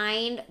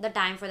find the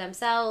time for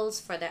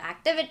themselves, for their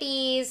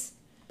activities,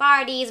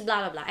 parties,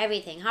 blah blah blah,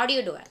 everything. How do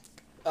you do it?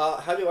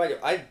 How do I do?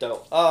 I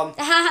don't.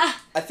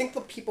 I think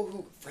the people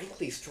who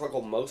frankly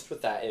struggle most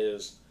with that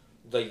is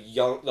the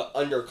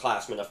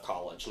underclassmen of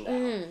college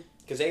now.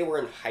 Because they were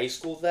in high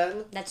school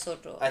then. That's so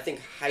true. I think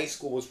high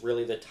school was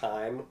really the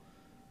time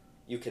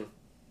you can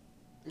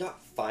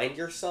not find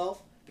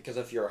yourself, because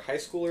if you're a high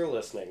schooler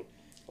listening,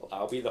 well,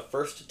 I'll be the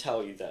first to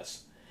tell you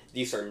this.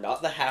 These are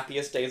not the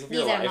happiest days of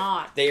your life. These are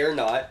not. They are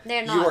not.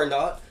 They're not. You are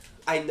not.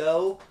 I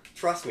know.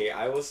 Trust me,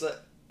 I was an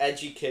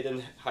edgy kid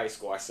in high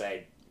school.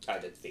 I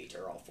did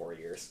theater all 4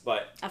 years,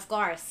 but... Of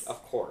course.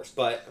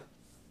 But,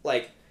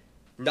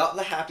 not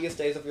the happiest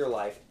days of your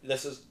life.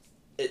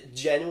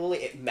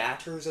 It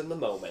matters in the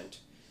moment.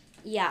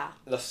 Yeah.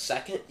 The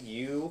second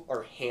you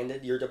are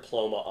handed your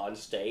diploma on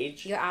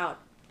stage... You're out.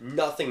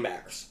 Nothing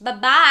matters.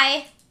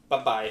 Bye-bye.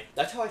 Bye-bye.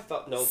 That's how I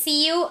felt. No.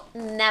 See you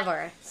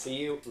never. See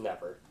you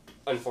never.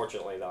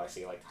 Unfortunately, though, I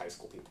see, high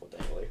school people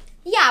daily.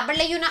 Yeah, but,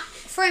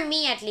 for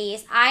me at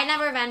least, I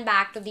never went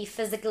back to the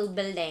physical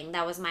building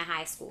that was my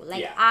high school.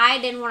 Yeah. I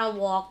didn't want to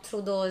walk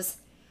through those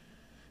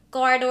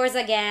corridors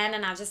again,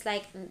 and I was just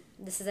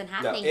this isn't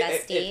happening,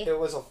 bestie. It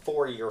was a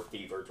 4-year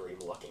fever dream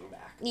looking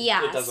back.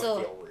 Yeah, It doesn't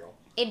feel real.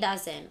 It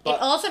doesn't. But,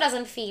 it also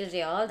doesn't feel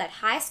real that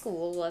high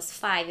school was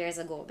 5 years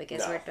ago because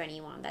No. we're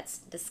 21. That's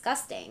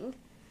disgusting.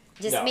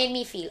 Just No. made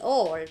me feel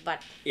old,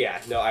 but... Yeah,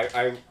 no,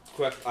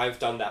 I've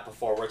done that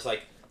before where it's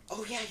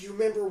oh yeah, you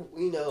remember,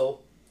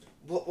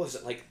 what was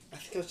it, I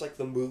think it was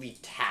the movie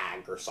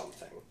Tag or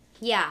something.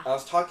 Yeah. I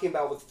was talking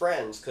about with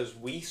friends because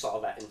we saw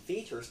that in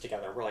theaters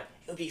together. We're it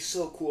would be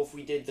so cool if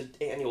we did the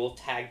annual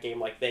Tag game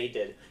like they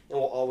did, and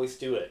we'll always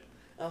do it.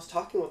 I was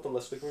talking with them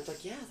this week, and we're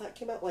like, yeah, that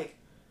came out, like,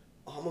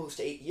 almost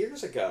 8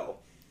 years ago.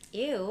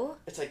 Ew.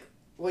 It's like,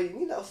 what do you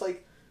mean? That was,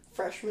 like,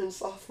 freshman,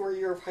 sophomore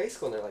year of high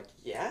school. And they're like,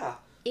 yeah.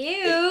 Ew.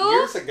 8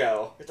 years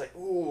ago. It's like,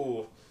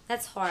 ooh.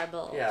 That's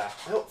horrible. Yeah,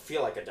 I don't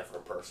feel like a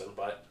different person,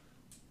 but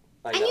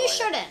I know And you I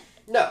shouldn't. am.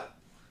 No.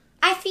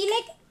 I feel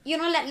like,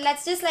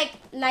 let's just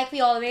like we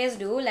always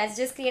do, let's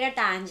just create a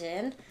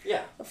tangent.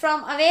 Yeah.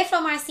 Away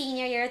from our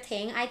senior year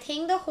thing. I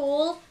think the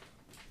whole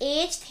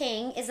age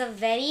thing is a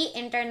very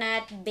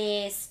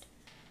internet-based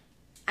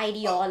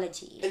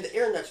ideology. And the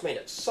internet's made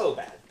it so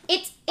bad.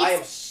 It's I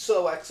am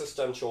so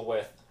existential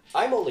with,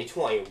 I'm only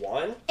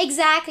 21.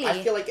 Exactly.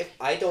 I feel like if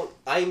I don't,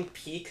 I'm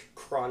peak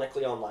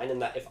chronically online,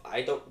 and that if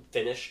I don't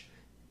finish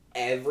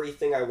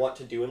everything I want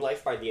to do in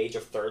life by the age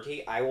of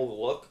 30, I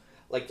will look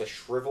like the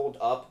shriveled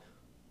up,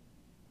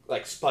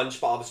 like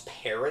SpongeBob's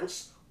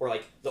parents, or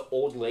like the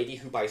old lady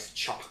who buys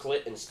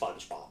chocolate in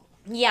SpongeBob.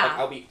 Yeah. Like,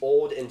 I'll be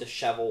old and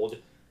disheveled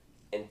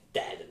and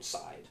dead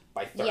inside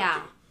by 30.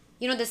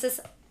 Yeah. This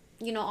is,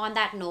 on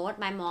that note,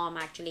 my mom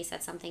actually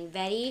said something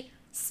very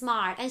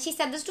smart. And she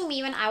said this to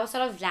me when I was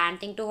sort of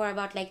ranting to her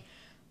about, like,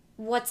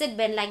 what's it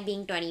been like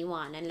being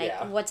 21? And, like,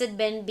 Yeah. what's it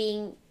been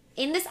being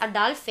in this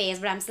adult phase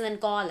where I'm still in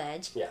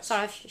college? Yes.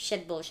 Sort of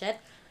shit bullshit.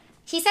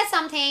 She said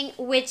something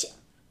which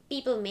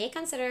people may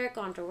consider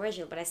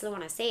controversial, but I still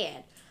want to say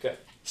it. Good.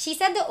 She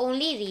said the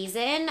only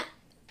reason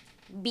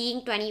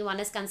being 21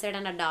 is considered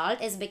an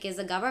adult is because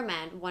the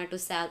government wanted to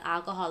sell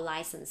alcohol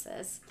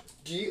licenses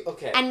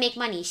Okay. and make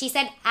money. She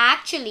said,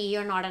 actually,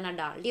 you're not an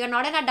adult. You're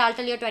not an adult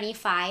till you're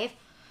 25.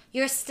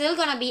 You're still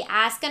going to be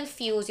as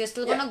confused. You're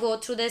still going to go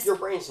through this. Your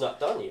brain's not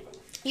done even.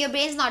 Your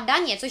brain's not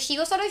done yet. So she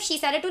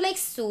said it to, like,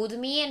 soothe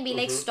me and be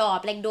like,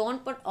 stop. Like,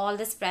 don't put all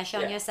this pressure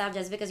on yourself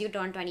just because you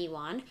turned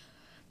 21.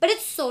 But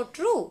it's so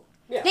true.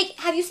 Yeah. Like,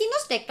 have you seen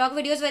those TikTok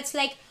videos where it's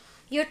like,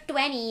 you're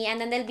 20 and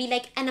then there'll be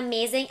like an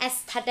amazing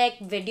aesthetic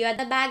video at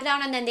the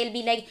background, and then they'll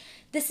be like,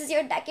 this is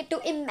your decade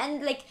to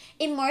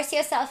immerse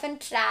yourself in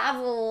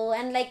travel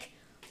and like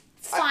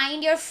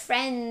find your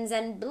friends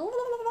and blah, blah,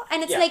 blah, blah.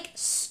 And it's like,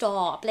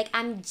 stop. Like,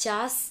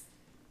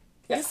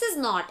 this is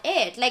not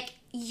it. Like,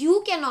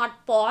 you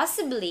cannot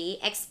possibly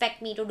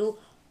expect me to do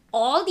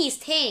all these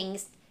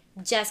things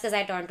just because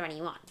I turned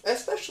 21.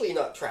 Especially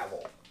not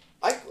travel.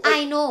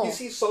 I know. You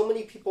see so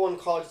many people in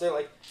college, they're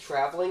like,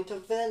 traveling to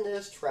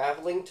Venice,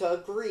 traveling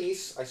to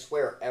Greece. I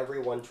swear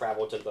everyone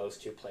traveled to those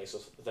two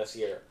places this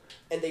year.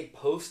 And they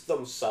post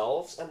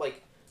themselves, and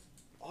like,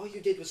 all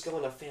you did was go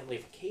on a family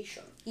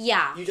vacation.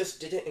 Yeah. You just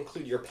didn't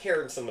include your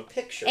parents in the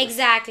picture.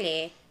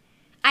 Exactly.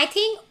 I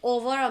think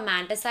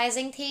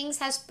over-romanticizing things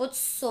has put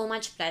so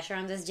much pressure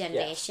on this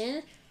generation.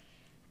 Yes.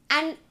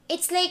 And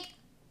it's like,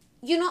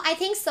 I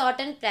think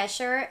certain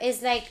pressure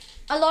is like,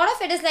 a lot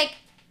of it is like,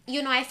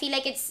 I feel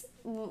like it's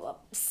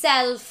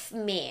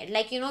self-made.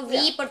 Like,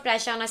 we put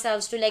pressure on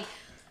ourselves to like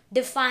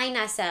define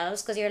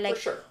ourselves, because you're like,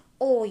 For sure.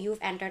 oh, you've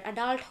entered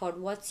adulthood.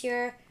 What's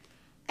your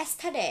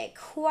aesthetic?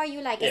 Who are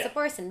you like as a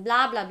person?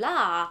 Blah, blah,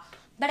 blah.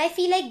 But I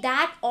feel like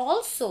that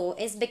also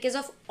is because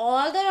of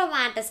all the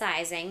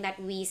romanticizing that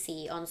we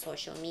see on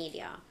social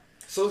media.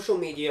 Social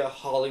media,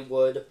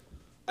 Hollywood.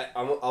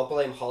 I'll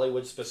blame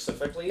Hollywood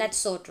specifically. That's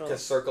so true.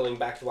 Because circling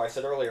back to what I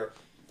said earlier,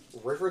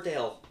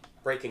 Riverdale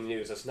breaking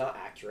news is not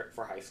accurate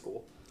for high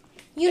school.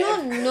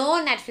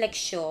 No Netflix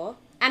show.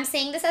 I'm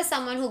saying this as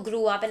someone who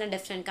grew up in a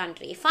different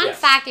country. Fun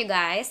fact, you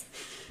guys.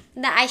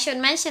 That I should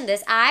mention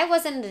this. I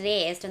wasn't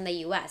raised in the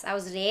US. I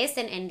was raised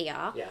in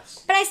India.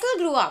 Yes. But I still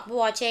grew up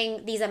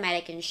watching these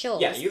American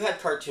shows. Yeah, you had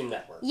Cartoon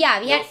Network.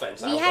 Yeah, no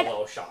offense, I was a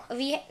little shocked.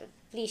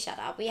 Please shut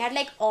up. We had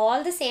like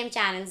all the same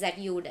channels that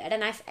you did.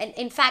 And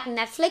in fact,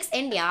 Netflix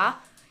India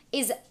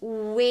is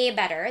way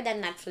better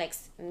than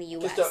Netflix in the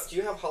US. Do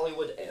you have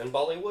Hollywood and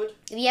Bollywood?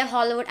 We have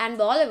Hollywood and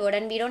Bollywood,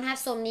 and we don't have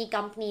so many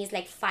companies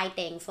like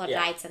fighting for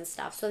rights and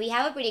stuff. So we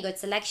have a pretty good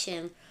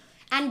selection.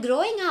 And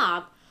growing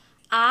up,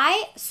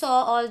 I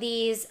saw all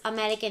these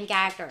American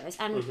characters,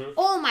 and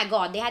oh my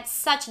god, they had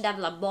such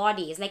developed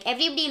bodies. Like,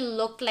 everybody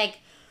looked like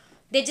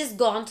they just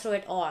gone through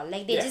it all.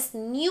 Like, they just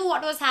knew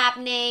what was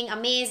happening,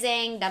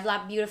 amazing,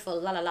 developed,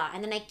 beautiful, la la la.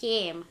 And then I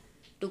came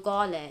to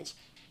college,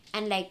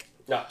 and like,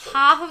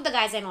 half of the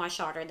guys I know are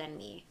shorter than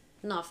me.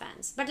 No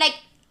offense. But like,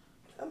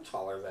 I'm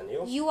taller than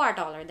you. You are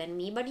taller than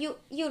me, but you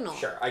know.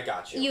 Sure, I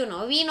got you.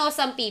 We know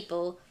some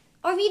people,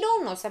 or we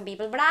don't know some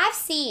people, but I've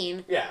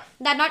seen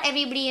that not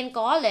everybody in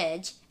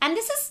college, and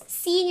this is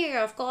senior year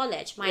of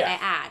college, might I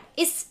add,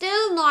 is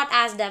still not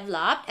as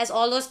developed as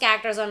all those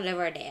characters on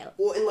Riverdale.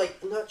 Well, and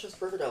like, not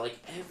just Riverdale, like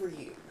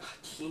every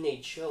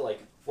teenage show, like,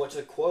 what's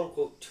a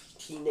quote-unquote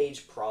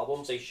teenage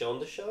problems they show in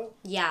the show?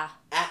 Yeah.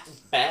 At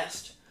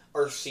best,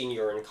 are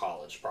senior and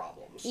college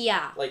problems.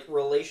 Yeah. Like,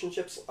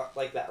 relationships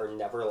like that are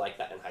never like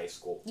that in high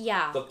school.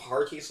 Yeah. The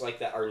parties like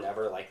that are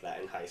never like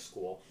that in high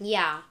school.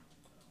 Yeah.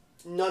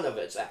 None of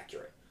it's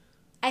accurate.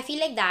 I feel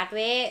like that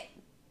way,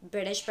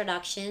 British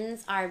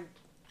productions are,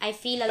 I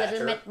feel, a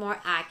little bit more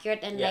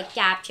accurate and like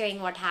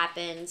capturing what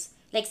happens.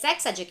 Like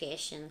sex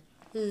education.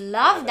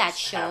 Love that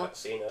show. Haven't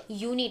seen it.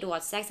 You need to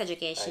watch Sex I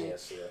Education. need to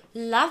see it.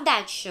 Love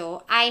that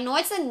show. I know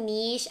it's a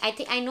niche.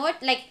 I know it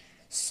like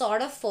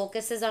sort of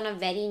focuses on a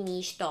very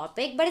niche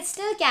topic, but it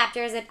still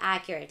captures it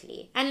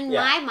accurately. And in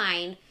Yeah. my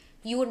mind,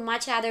 you would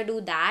much rather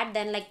do that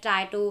than like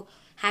try to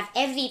have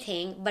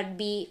everything but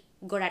be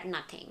good at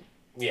nothing.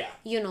 Yeah.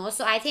 You know,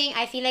 so I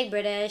feel like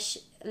British,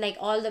 like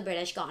all the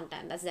British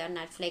content that's there on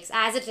Netflix,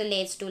 as it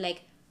relates to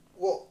like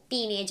Well,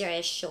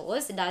 teenager-ish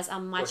shows, does a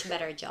much sure.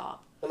 better job.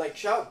 and like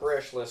shout out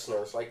British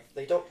listeners, like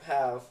they don't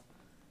have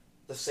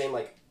the same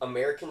like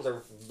Americans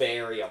are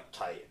very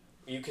uptight.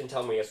 You can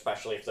tell me,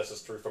 especially if this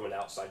is true from an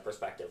outside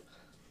perspective.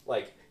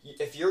 Like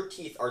if your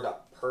teeth are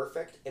not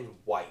perfect and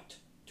white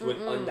to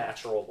an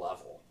unnatural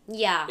level,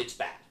 Yeah. it's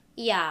bad.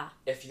 Yeah.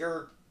 If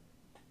your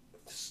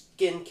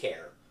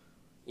skincare,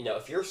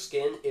 if your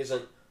skin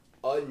isn't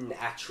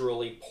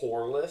unnaturally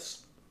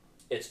poreless,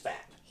 it's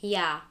bad.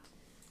 Yeah.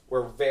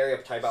 We're very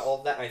uptight about all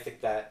of that. I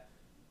think that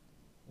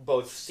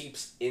both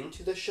seeps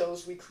into the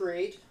shows we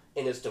create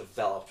and is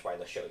developed by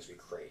the shows we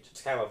create.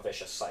 It's kind of a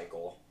vicious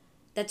cycle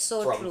That's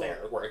so from true.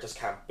 there, where it just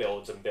kind of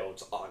builds and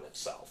builds on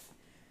itself.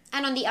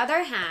 And on the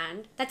other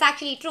hand, that's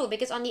actually true,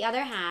 because on the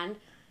other hand,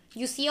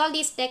 you see all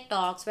these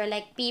TikToks where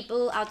like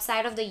people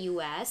outside of the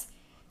US,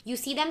 you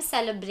see them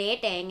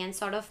celebrating and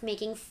sort of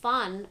making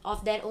fun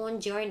of their own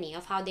journey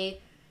of how they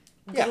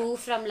Yeah. grew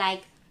from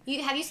like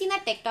have you seen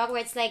that TikTok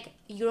where it's like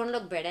you don't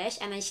look British,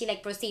 and then she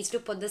like proceeds to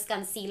put this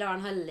concealer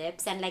on her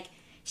lips, and like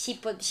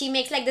she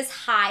makes like this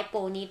high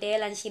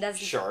ponytail, and she does.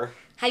 Sure.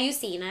 Have you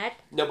seen it?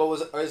 No, but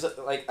is it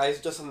like, I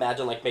just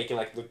imagine like making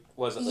like the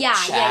Yeah,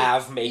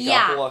 chav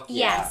makeup look?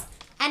 Yes.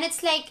 And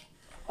it's like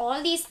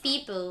all these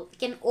people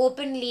can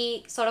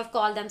openly sort of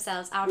call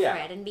themselves out Yeah. for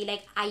it and be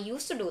like, I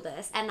used to do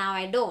this and now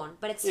I don't.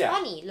 But it's Yeah.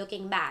 funny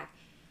looking back.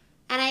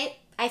 And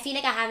I feel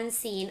like I haven't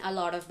seen a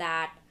lot of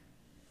that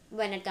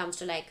when it comes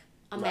to like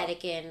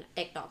American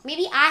TikTok.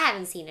 Maybe I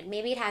haven't seen it.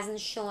 Maybe it hasn't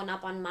shown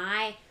up on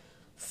my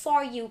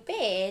For You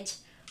page.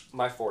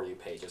 My For You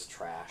page is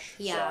trash,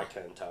 so Yeah. I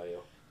couldn't tell you.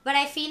 But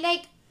I feel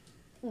like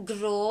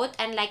growth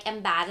and like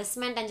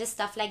embarrassment and just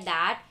stuff like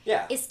that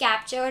Yeah. is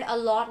captured a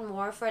lot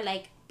more for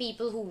like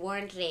people who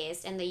weren't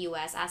raised in the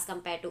US as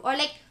compared to, or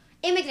like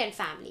immigrant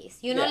families.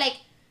 You know, Yeah. like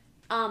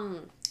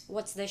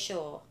what's the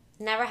show?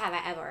 Never Have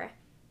I Ever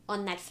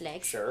on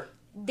Netflix. Sure.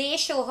 They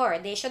show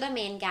the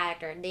main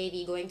character,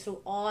 Devi, going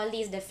through all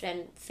these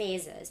different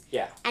phases.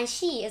 Yeah. And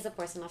she is a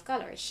person of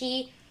color.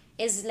 She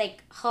is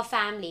like, her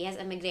family has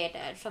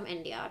immigrated from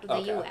India to the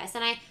Okay. US.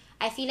 And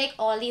I feel like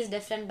all these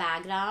different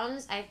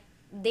backgrounds,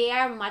 they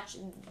are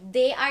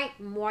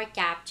more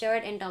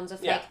captured in terms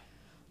of Yeah. like,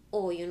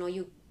 oh,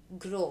 you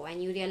grow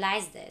and you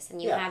realize this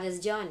and you Yeah. have this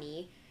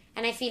journey.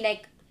 And I feel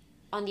like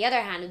on the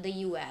other hand, with the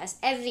US,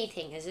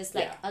 everything is just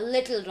like Yeah. a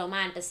little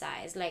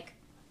romanticized. Like,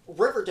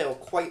 Riverdale,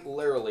 quite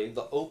literally,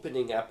 the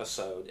opening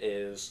episode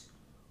is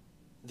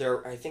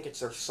I think it's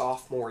their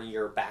sophomore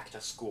year back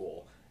to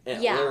school. And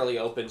it Yeah. literally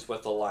opens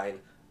with the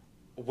line,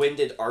 when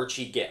did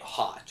Archie get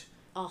hot?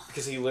 oh,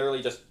 Because he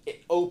literally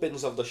it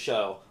opens of the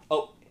show,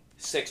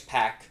 six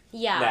pack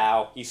yeah.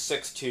 now, he's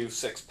 6'2",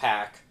 six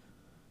pack,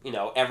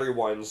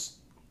 everyone's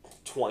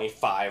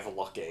 25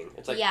 looking.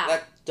 It's like, Yeah.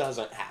 that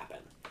doesn't happen.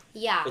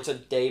 Yeah. It's a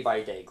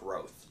day-by-day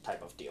growth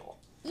type of deal.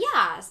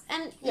 Yes.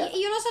 And, Yeah.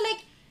 so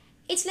like,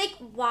 it's like,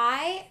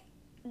 why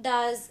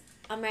does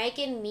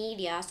American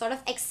media sort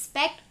of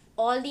expect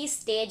all these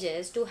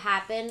stages to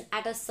happen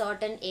at a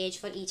certain age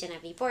for each and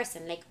every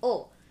person? Like,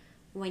 oh,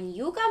 when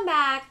you come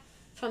back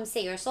from,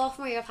 say, your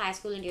sophomore year of high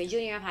school into your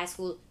junior year of high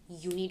school,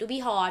 you need to be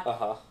hot,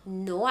 Uh-huh.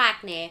 no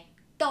acne,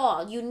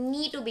 tall, you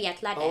need to be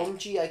athletic.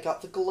 OMG, I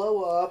got the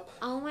glow up.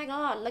 Oh my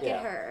god, look Yeah.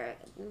 at her.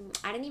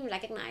 I didn't even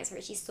recognize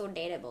her. She's so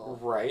dateable.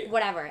 Right.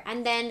 Whatever.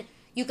 And then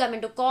you come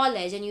into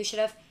college and you should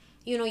have,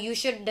 you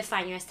should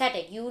define your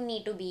aesthetic. You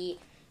need to be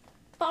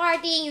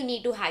partying, you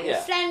need to have your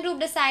Yeah. friend group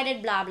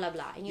decided, blah, blah,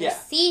 blah. In your Yeah.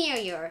 senior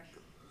year,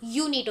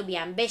 you need to be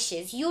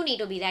ambitious. You need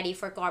to be ready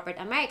for corporate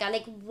America.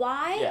 Like,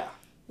 Yeah.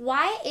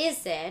 why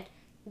is it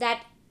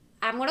that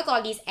I'm going to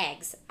call these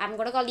eggs.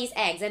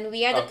 And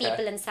we are the Okay.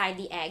 people inside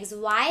the eggs.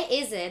 Why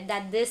is it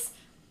that this,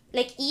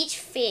 like, each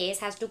phase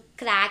has to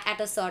crack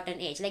at a certain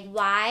age? Like,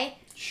 why?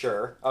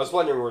 Sure. I was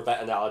wondering where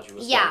that analogy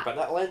was Yeah. going, but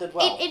that landed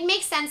well. It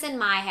makes sense in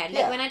my head. Like,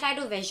 Yeah. when I try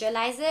to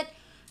visualize it,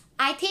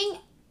 I think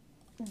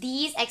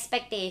these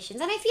expectations,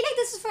 and I feel like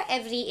this is for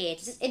every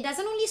age. It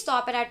doesn't only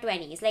stop at our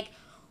 20s. Like,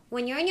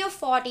 when you're in your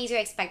 40s, you're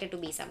expected to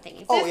be something.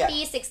 In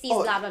 50s, 60s,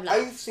 blah, blah, blah.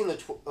 I've seen the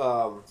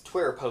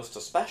Twitter posts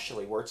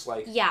especially where it's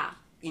like, Yeah.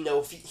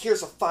 here's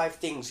the 5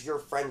 things your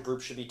friend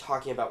group should be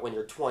talking about when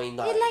you're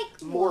 29. You're like,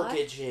 what?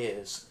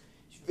 Mortgages,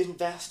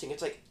 investing.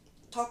 It's like,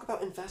 talk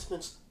about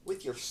investments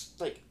with your,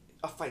 like,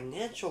 a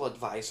financial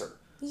advisor.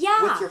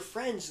 Yeah. With your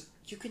friends,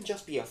 you can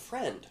just be a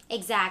friend.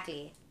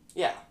 Exactly.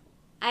 Yeah.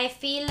 I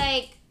feel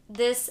like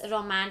this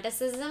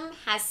romanticism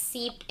has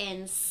seeped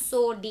in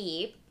so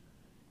deep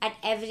at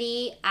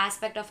every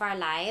aspect of our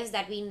lives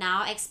that we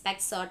now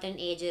expect certain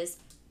ages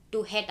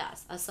to hit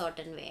us a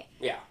certain way.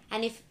 Yeah.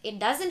 And if it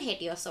doesn't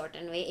hit you a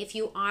certain way, if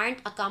you aren't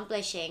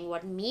accomplishing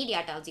what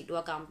media tells you to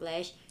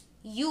accomplish,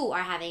 you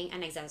are having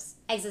an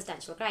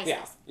existential crisis.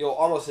 Yeah. You'll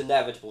almost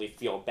inevitably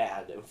feel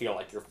bad and feel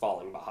like you're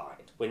falling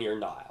behind when you're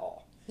not at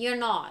all. You're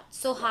not.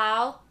 So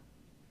how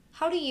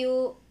do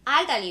you...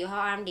 I'll tell you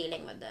how I'm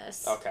dealing with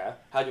this. Okay.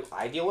 How do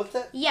I deal with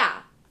it?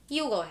 Yeah.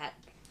 You go ahead.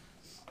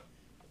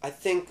 I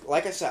think,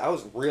 like I said, I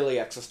was really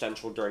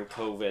existential during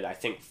COVID. I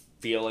think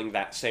feeling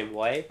that same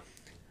way.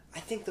 I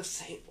think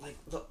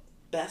the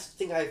best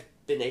thing I've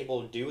been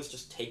able to do is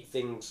just take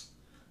things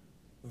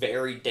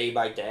very day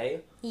by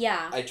day.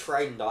 Yeah. I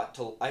try not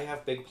to... I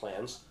have big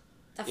plans.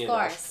 Of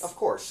course. Of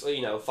course.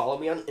 Follow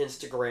me on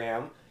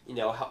Instagram.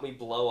 Help me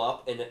blow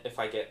up. And if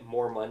I get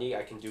more money,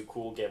 I can do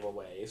cool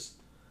giveaways.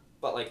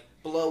 But,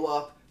 blow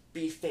up,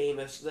 be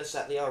famous, this,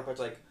 that, the other. But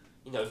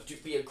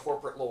it's be a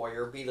corporate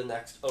lawyer, be the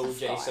next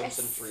O.J.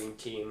 Simpson dream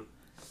team.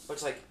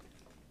 But it's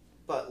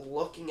but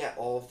looking at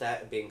all of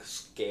that and being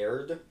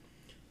scared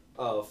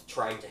of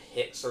trying to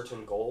hit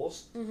certain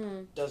goals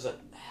doesn't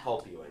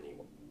help you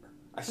anymore.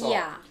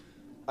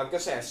 I'm gonna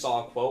say I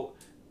saw a quote.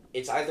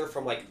 It's either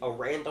from a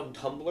random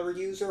Tumblr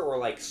user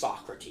or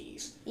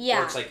Socrates. Yeah.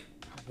 Where it's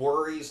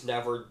worry's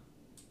never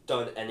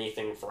done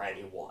anything for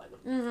anyone.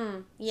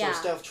 Yeah. So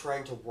instead of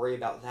trying to worry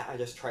about that, I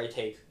just try to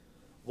take,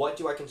 what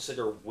do I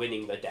consider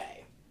winning the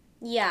day?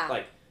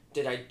 Yeah.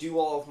 Did I do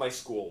all of my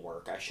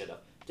schoolwork I should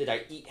have? Did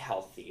I eat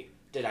healthy?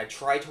 Did I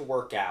try to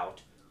work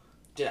out?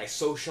 Did I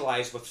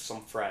socialize with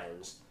some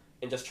friends?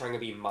 And just trying to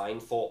be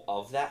mindful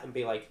of that and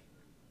be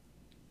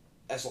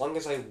as long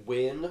as I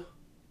win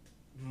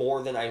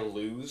more than I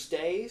lose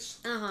days,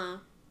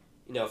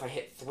 if I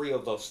hit 3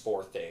 of those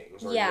 4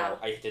 things, or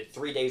I did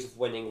 3 days of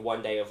winning,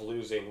 1 day of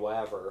losing,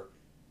 whatever,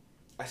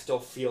 I still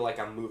feel like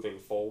I'm moving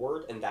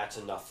forward, and that's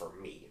enough for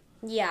me.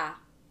 Yeah.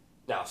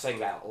 Now, saying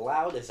that out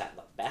loud, is that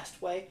the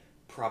best way?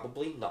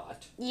 Probably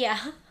not. Yeah.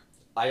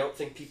 I don't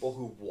think people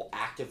who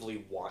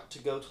actively want to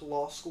go to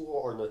law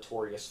school are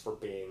notorious for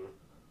being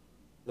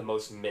the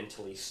most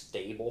mentally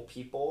stable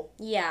people.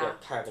 Yeah. They're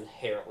kind of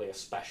inherently a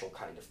special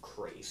kind of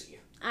crazy.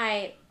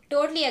 I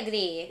totally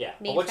agree. Yeah.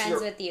 Being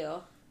friends with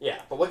you. Yeah,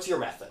 but what's your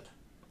method?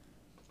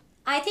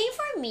 I think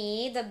for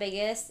me, the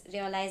biggest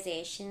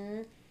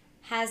realization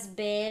has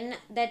been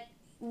that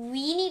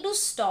we need to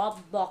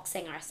stop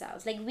boxing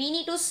ourselves. We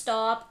need to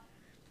stop...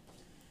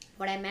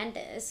 What I meant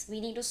is, we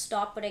need to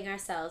stop putting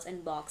ourselves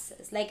in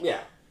boxes.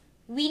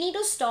 We need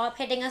to stop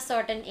hitting a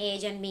certain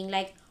age and being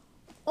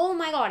oh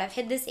my god, I've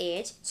hit this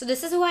age, so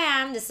this is who I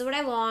am, this is what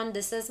I want,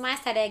 this is my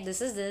aesthetic,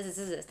 this is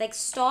this.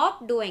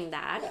 Stop doing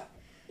that. Yeah.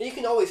 And you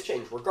can always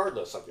change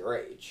regardless of your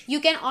age. You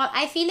can...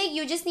 I feel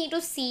you just need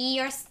to see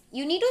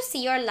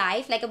your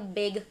life like a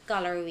big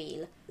color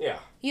wheel. Yeah.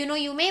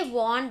 You may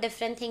want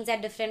different things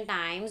at different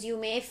times. You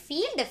may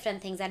feel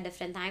different things at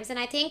different times. And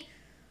I think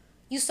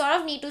you sort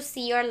of need to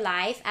see your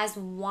life as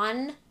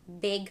one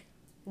big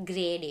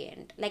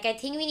gradient. I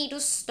think we need to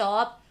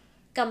stop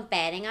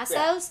comparing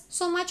ourselves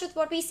so much with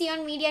what we see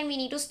on media, and we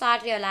need to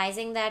start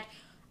realizing that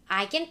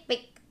I can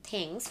pick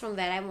things from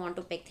where I want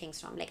to pick things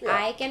from.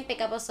 I can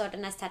pick up a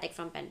certain aesthetic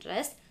from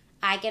Pinterest.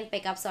 I can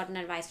pick up certain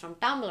advice from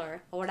Tumblr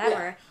or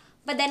whatever. Yeah.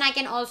 But then I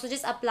can also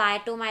just apply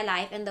it to my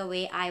life in the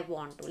way I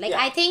want to.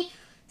 I think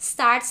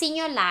start seeing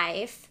your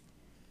life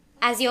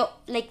as your,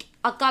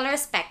 a color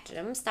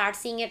spectrum. Start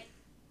seeing it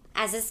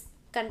as a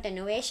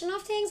continuation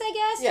of things, I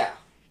guess. Yeah.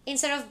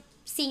 Instead of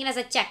seeing it as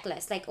a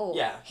checklist. Hit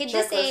checklist,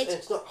 this age.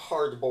 It's not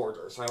hard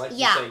borders. I like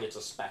you saying it's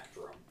a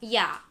spectrum.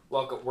 Yeah.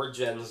 Welcome, we're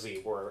Gen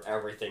Z, where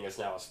everything is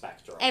now a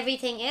spectrum.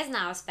 Everything is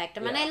now a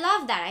spectrum. And I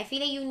love that. I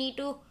feel you need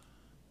to...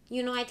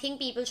 I think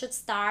people should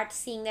start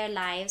seeing their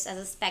lives as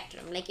a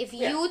spectrum. If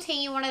you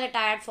think you want to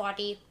retire at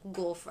 40,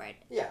 go for it.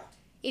 Yeah.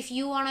 If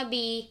you want to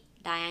be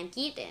Diane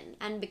Keaton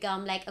and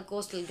become a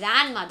coastal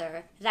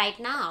grandmother right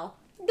now,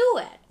 do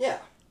it. Yeah.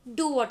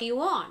 Do what you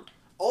want.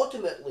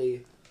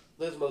 Ultimately,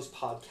 the most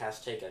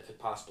podcast take I could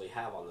possibly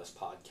have on this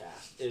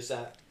podcast is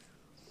that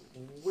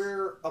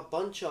we're a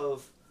bunch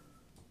of,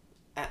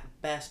 at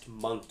best,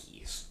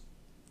 monkeys.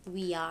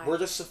 We are. We're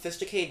just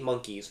sophisticated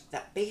monkeys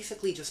that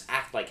basically just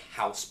act like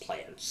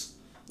houseplants.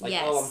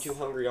 Yes. Oh, I'm too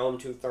hungry, oh, I'm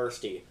too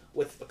thirsty,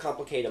 with a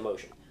complicated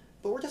emotion.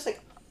 But we're just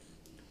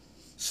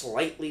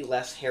slightly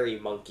less hairy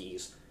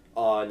monkeys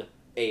on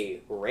a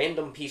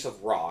random piece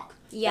of rock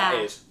that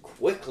is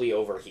quickly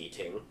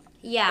overheating.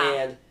 Yeah.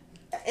 And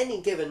at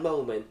any given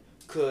moment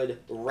could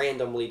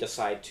randomly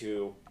decide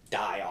to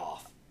die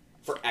off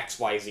for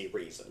XYZ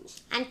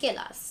reasons. And kill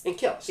us.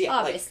 Yeah.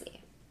 Obviously.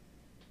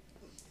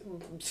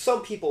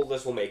 Some people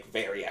this will make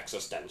very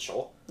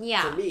existential.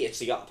 Yeah. For me, it's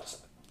the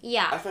opposite.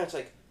 Yeah. I find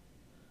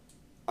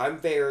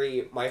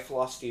my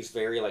philosophy is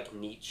very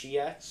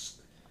Nietzsche-esque,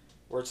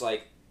 where it's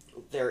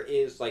there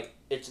is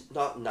it's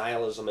not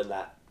nihilism in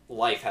that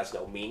life has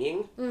no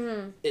meaning.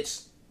 Mm-hmm.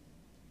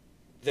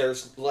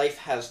 Life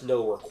has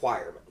no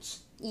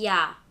requirements.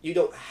 Yeah. You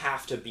don't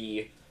have to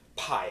be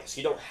pious.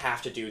 You don't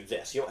have to do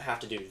this. You don't have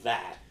to do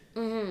that.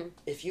 Mm-hmm.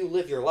 If you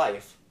live your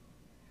life,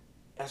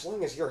 as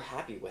long as you're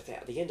happy with it,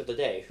 at the end of the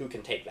day, who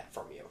can take that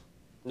from you?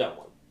 No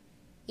one.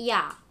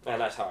 Yeah.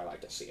 And that's how I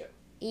like to see it.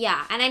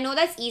 Yeah. And I know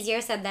that's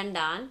easier said than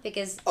done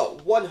because Oh,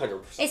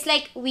 100%. it's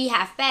like we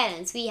have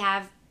parents, we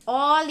have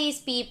all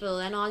these people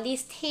and all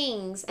these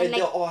things, and And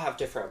like they'll all have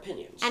different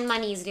opinions. and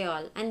money is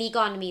real, and the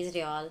economy is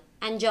real,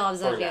 and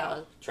jobs are For now,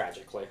 real.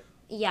 tragically.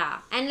 Yeah,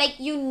 and like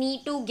you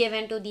need to give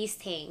into these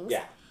things.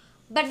 Yeah.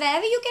 But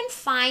wherever you can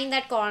find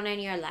that corner in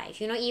your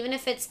life, even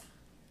if it's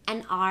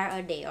an hour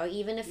a day or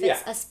even if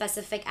it's Yeah. a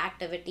specific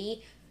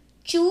activity,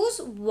 choose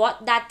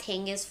what that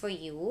thing is for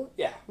you,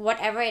 Yeah.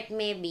 whatever it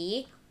may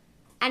be,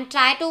 and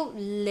try to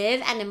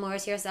live and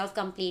immerse yourself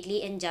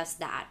completely in just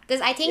that.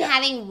 Because I think Yeah.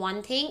 having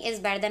one thing is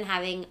better than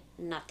having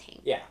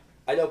nothing. Yeah.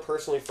 I know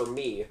personally for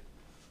me,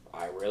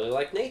 I really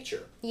like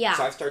nature. Yeah.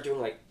 So I start doing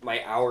like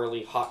my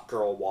hourly hot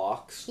girl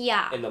walks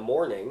Yeah. in the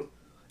morning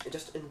and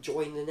just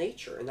enjoying the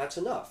nature, and that's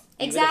enough.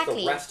 Exactly. Even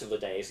if the rest of the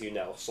day is,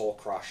 soul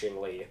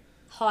crushingly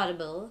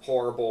Horrible.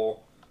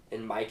 horrible.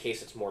 In my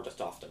case, it's more just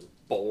often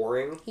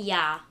boring.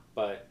 Yeah.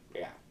 But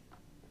yeah.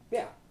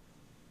 Yeah.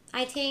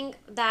 I think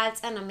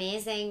that's an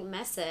amazing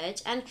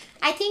message. And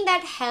I think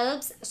that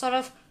helps sort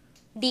of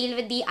deal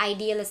with the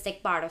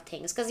idealistic part of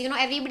things. Because,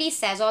 everybody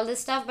says all this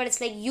stuff, but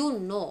it's like,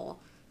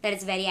 that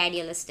it's very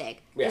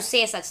idealistic Yeah. to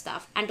say such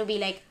stuff and to be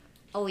like,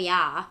 oh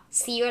yeah,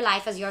 see your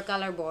life as your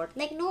color board.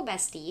 Like, no,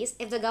 besties.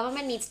 If the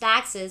government needs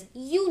taxes,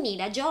 you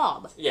need a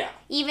job. Yeah.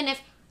 Even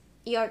if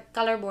your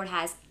color board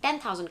has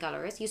 10,000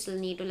 colors, you still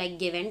need to like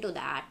give in to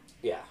that.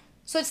 Yeah.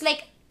 So it's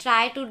like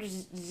try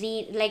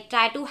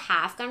to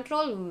have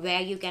control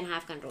where you can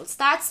have control.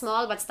 Start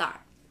small, but start.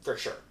 For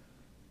sure.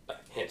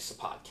 Hence the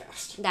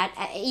podcast. That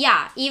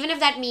yeah, even if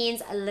that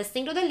means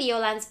listening to the Leo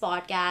Lens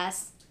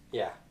podcast.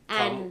 Yeah.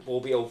 And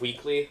will be a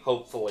weekly,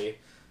 hopefully,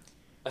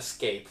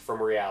 escape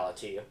from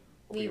reality.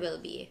 we will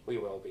be. We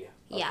will be.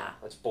 Okay. Yeah.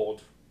 That's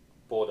bold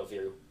of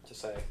you to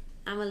say.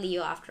 I'm a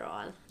Leo after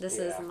all. This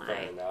is Yeah, my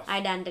fair enough.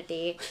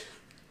 identity.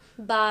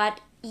 But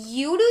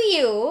you do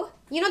you.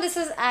 This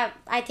is,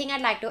 I think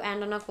I'd like to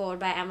end on a quote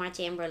by Emma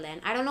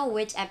Chamberlain. I don't know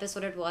which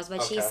episode it was,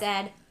 but she Okay.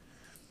 said,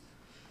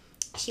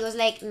 she was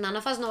like, none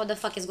of us know what the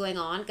fuck is going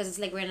on because it's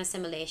like we're in a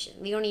simulation.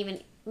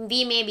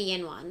 We may be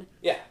in one.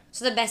 Yeah.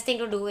 So the best thing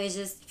to do is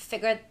just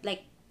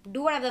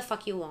do whatever the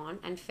fuck you want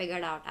and figure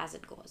it out as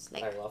it goes.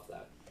 Like, I love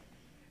that.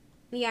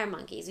 we are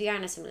monkeys. We are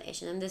in a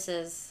simulation and this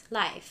is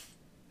life.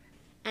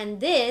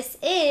 And this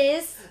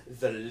is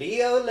The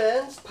Leo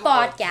Lens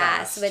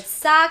podcast with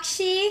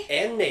Sakshi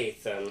and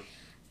Nathan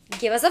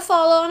Give us a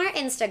follow on our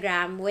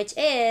Instagram, which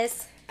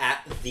is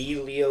at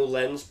the Leo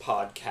Lens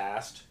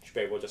podcast. You should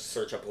be able to just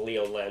search up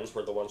Leo Lens.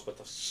 We're the ones with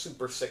the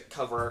super sick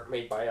cover art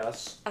made by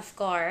us. of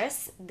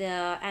course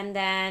and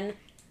then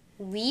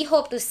we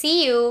hope to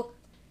see you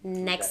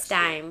next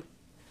time.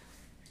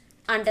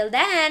 Until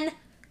then,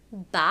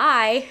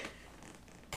 bye.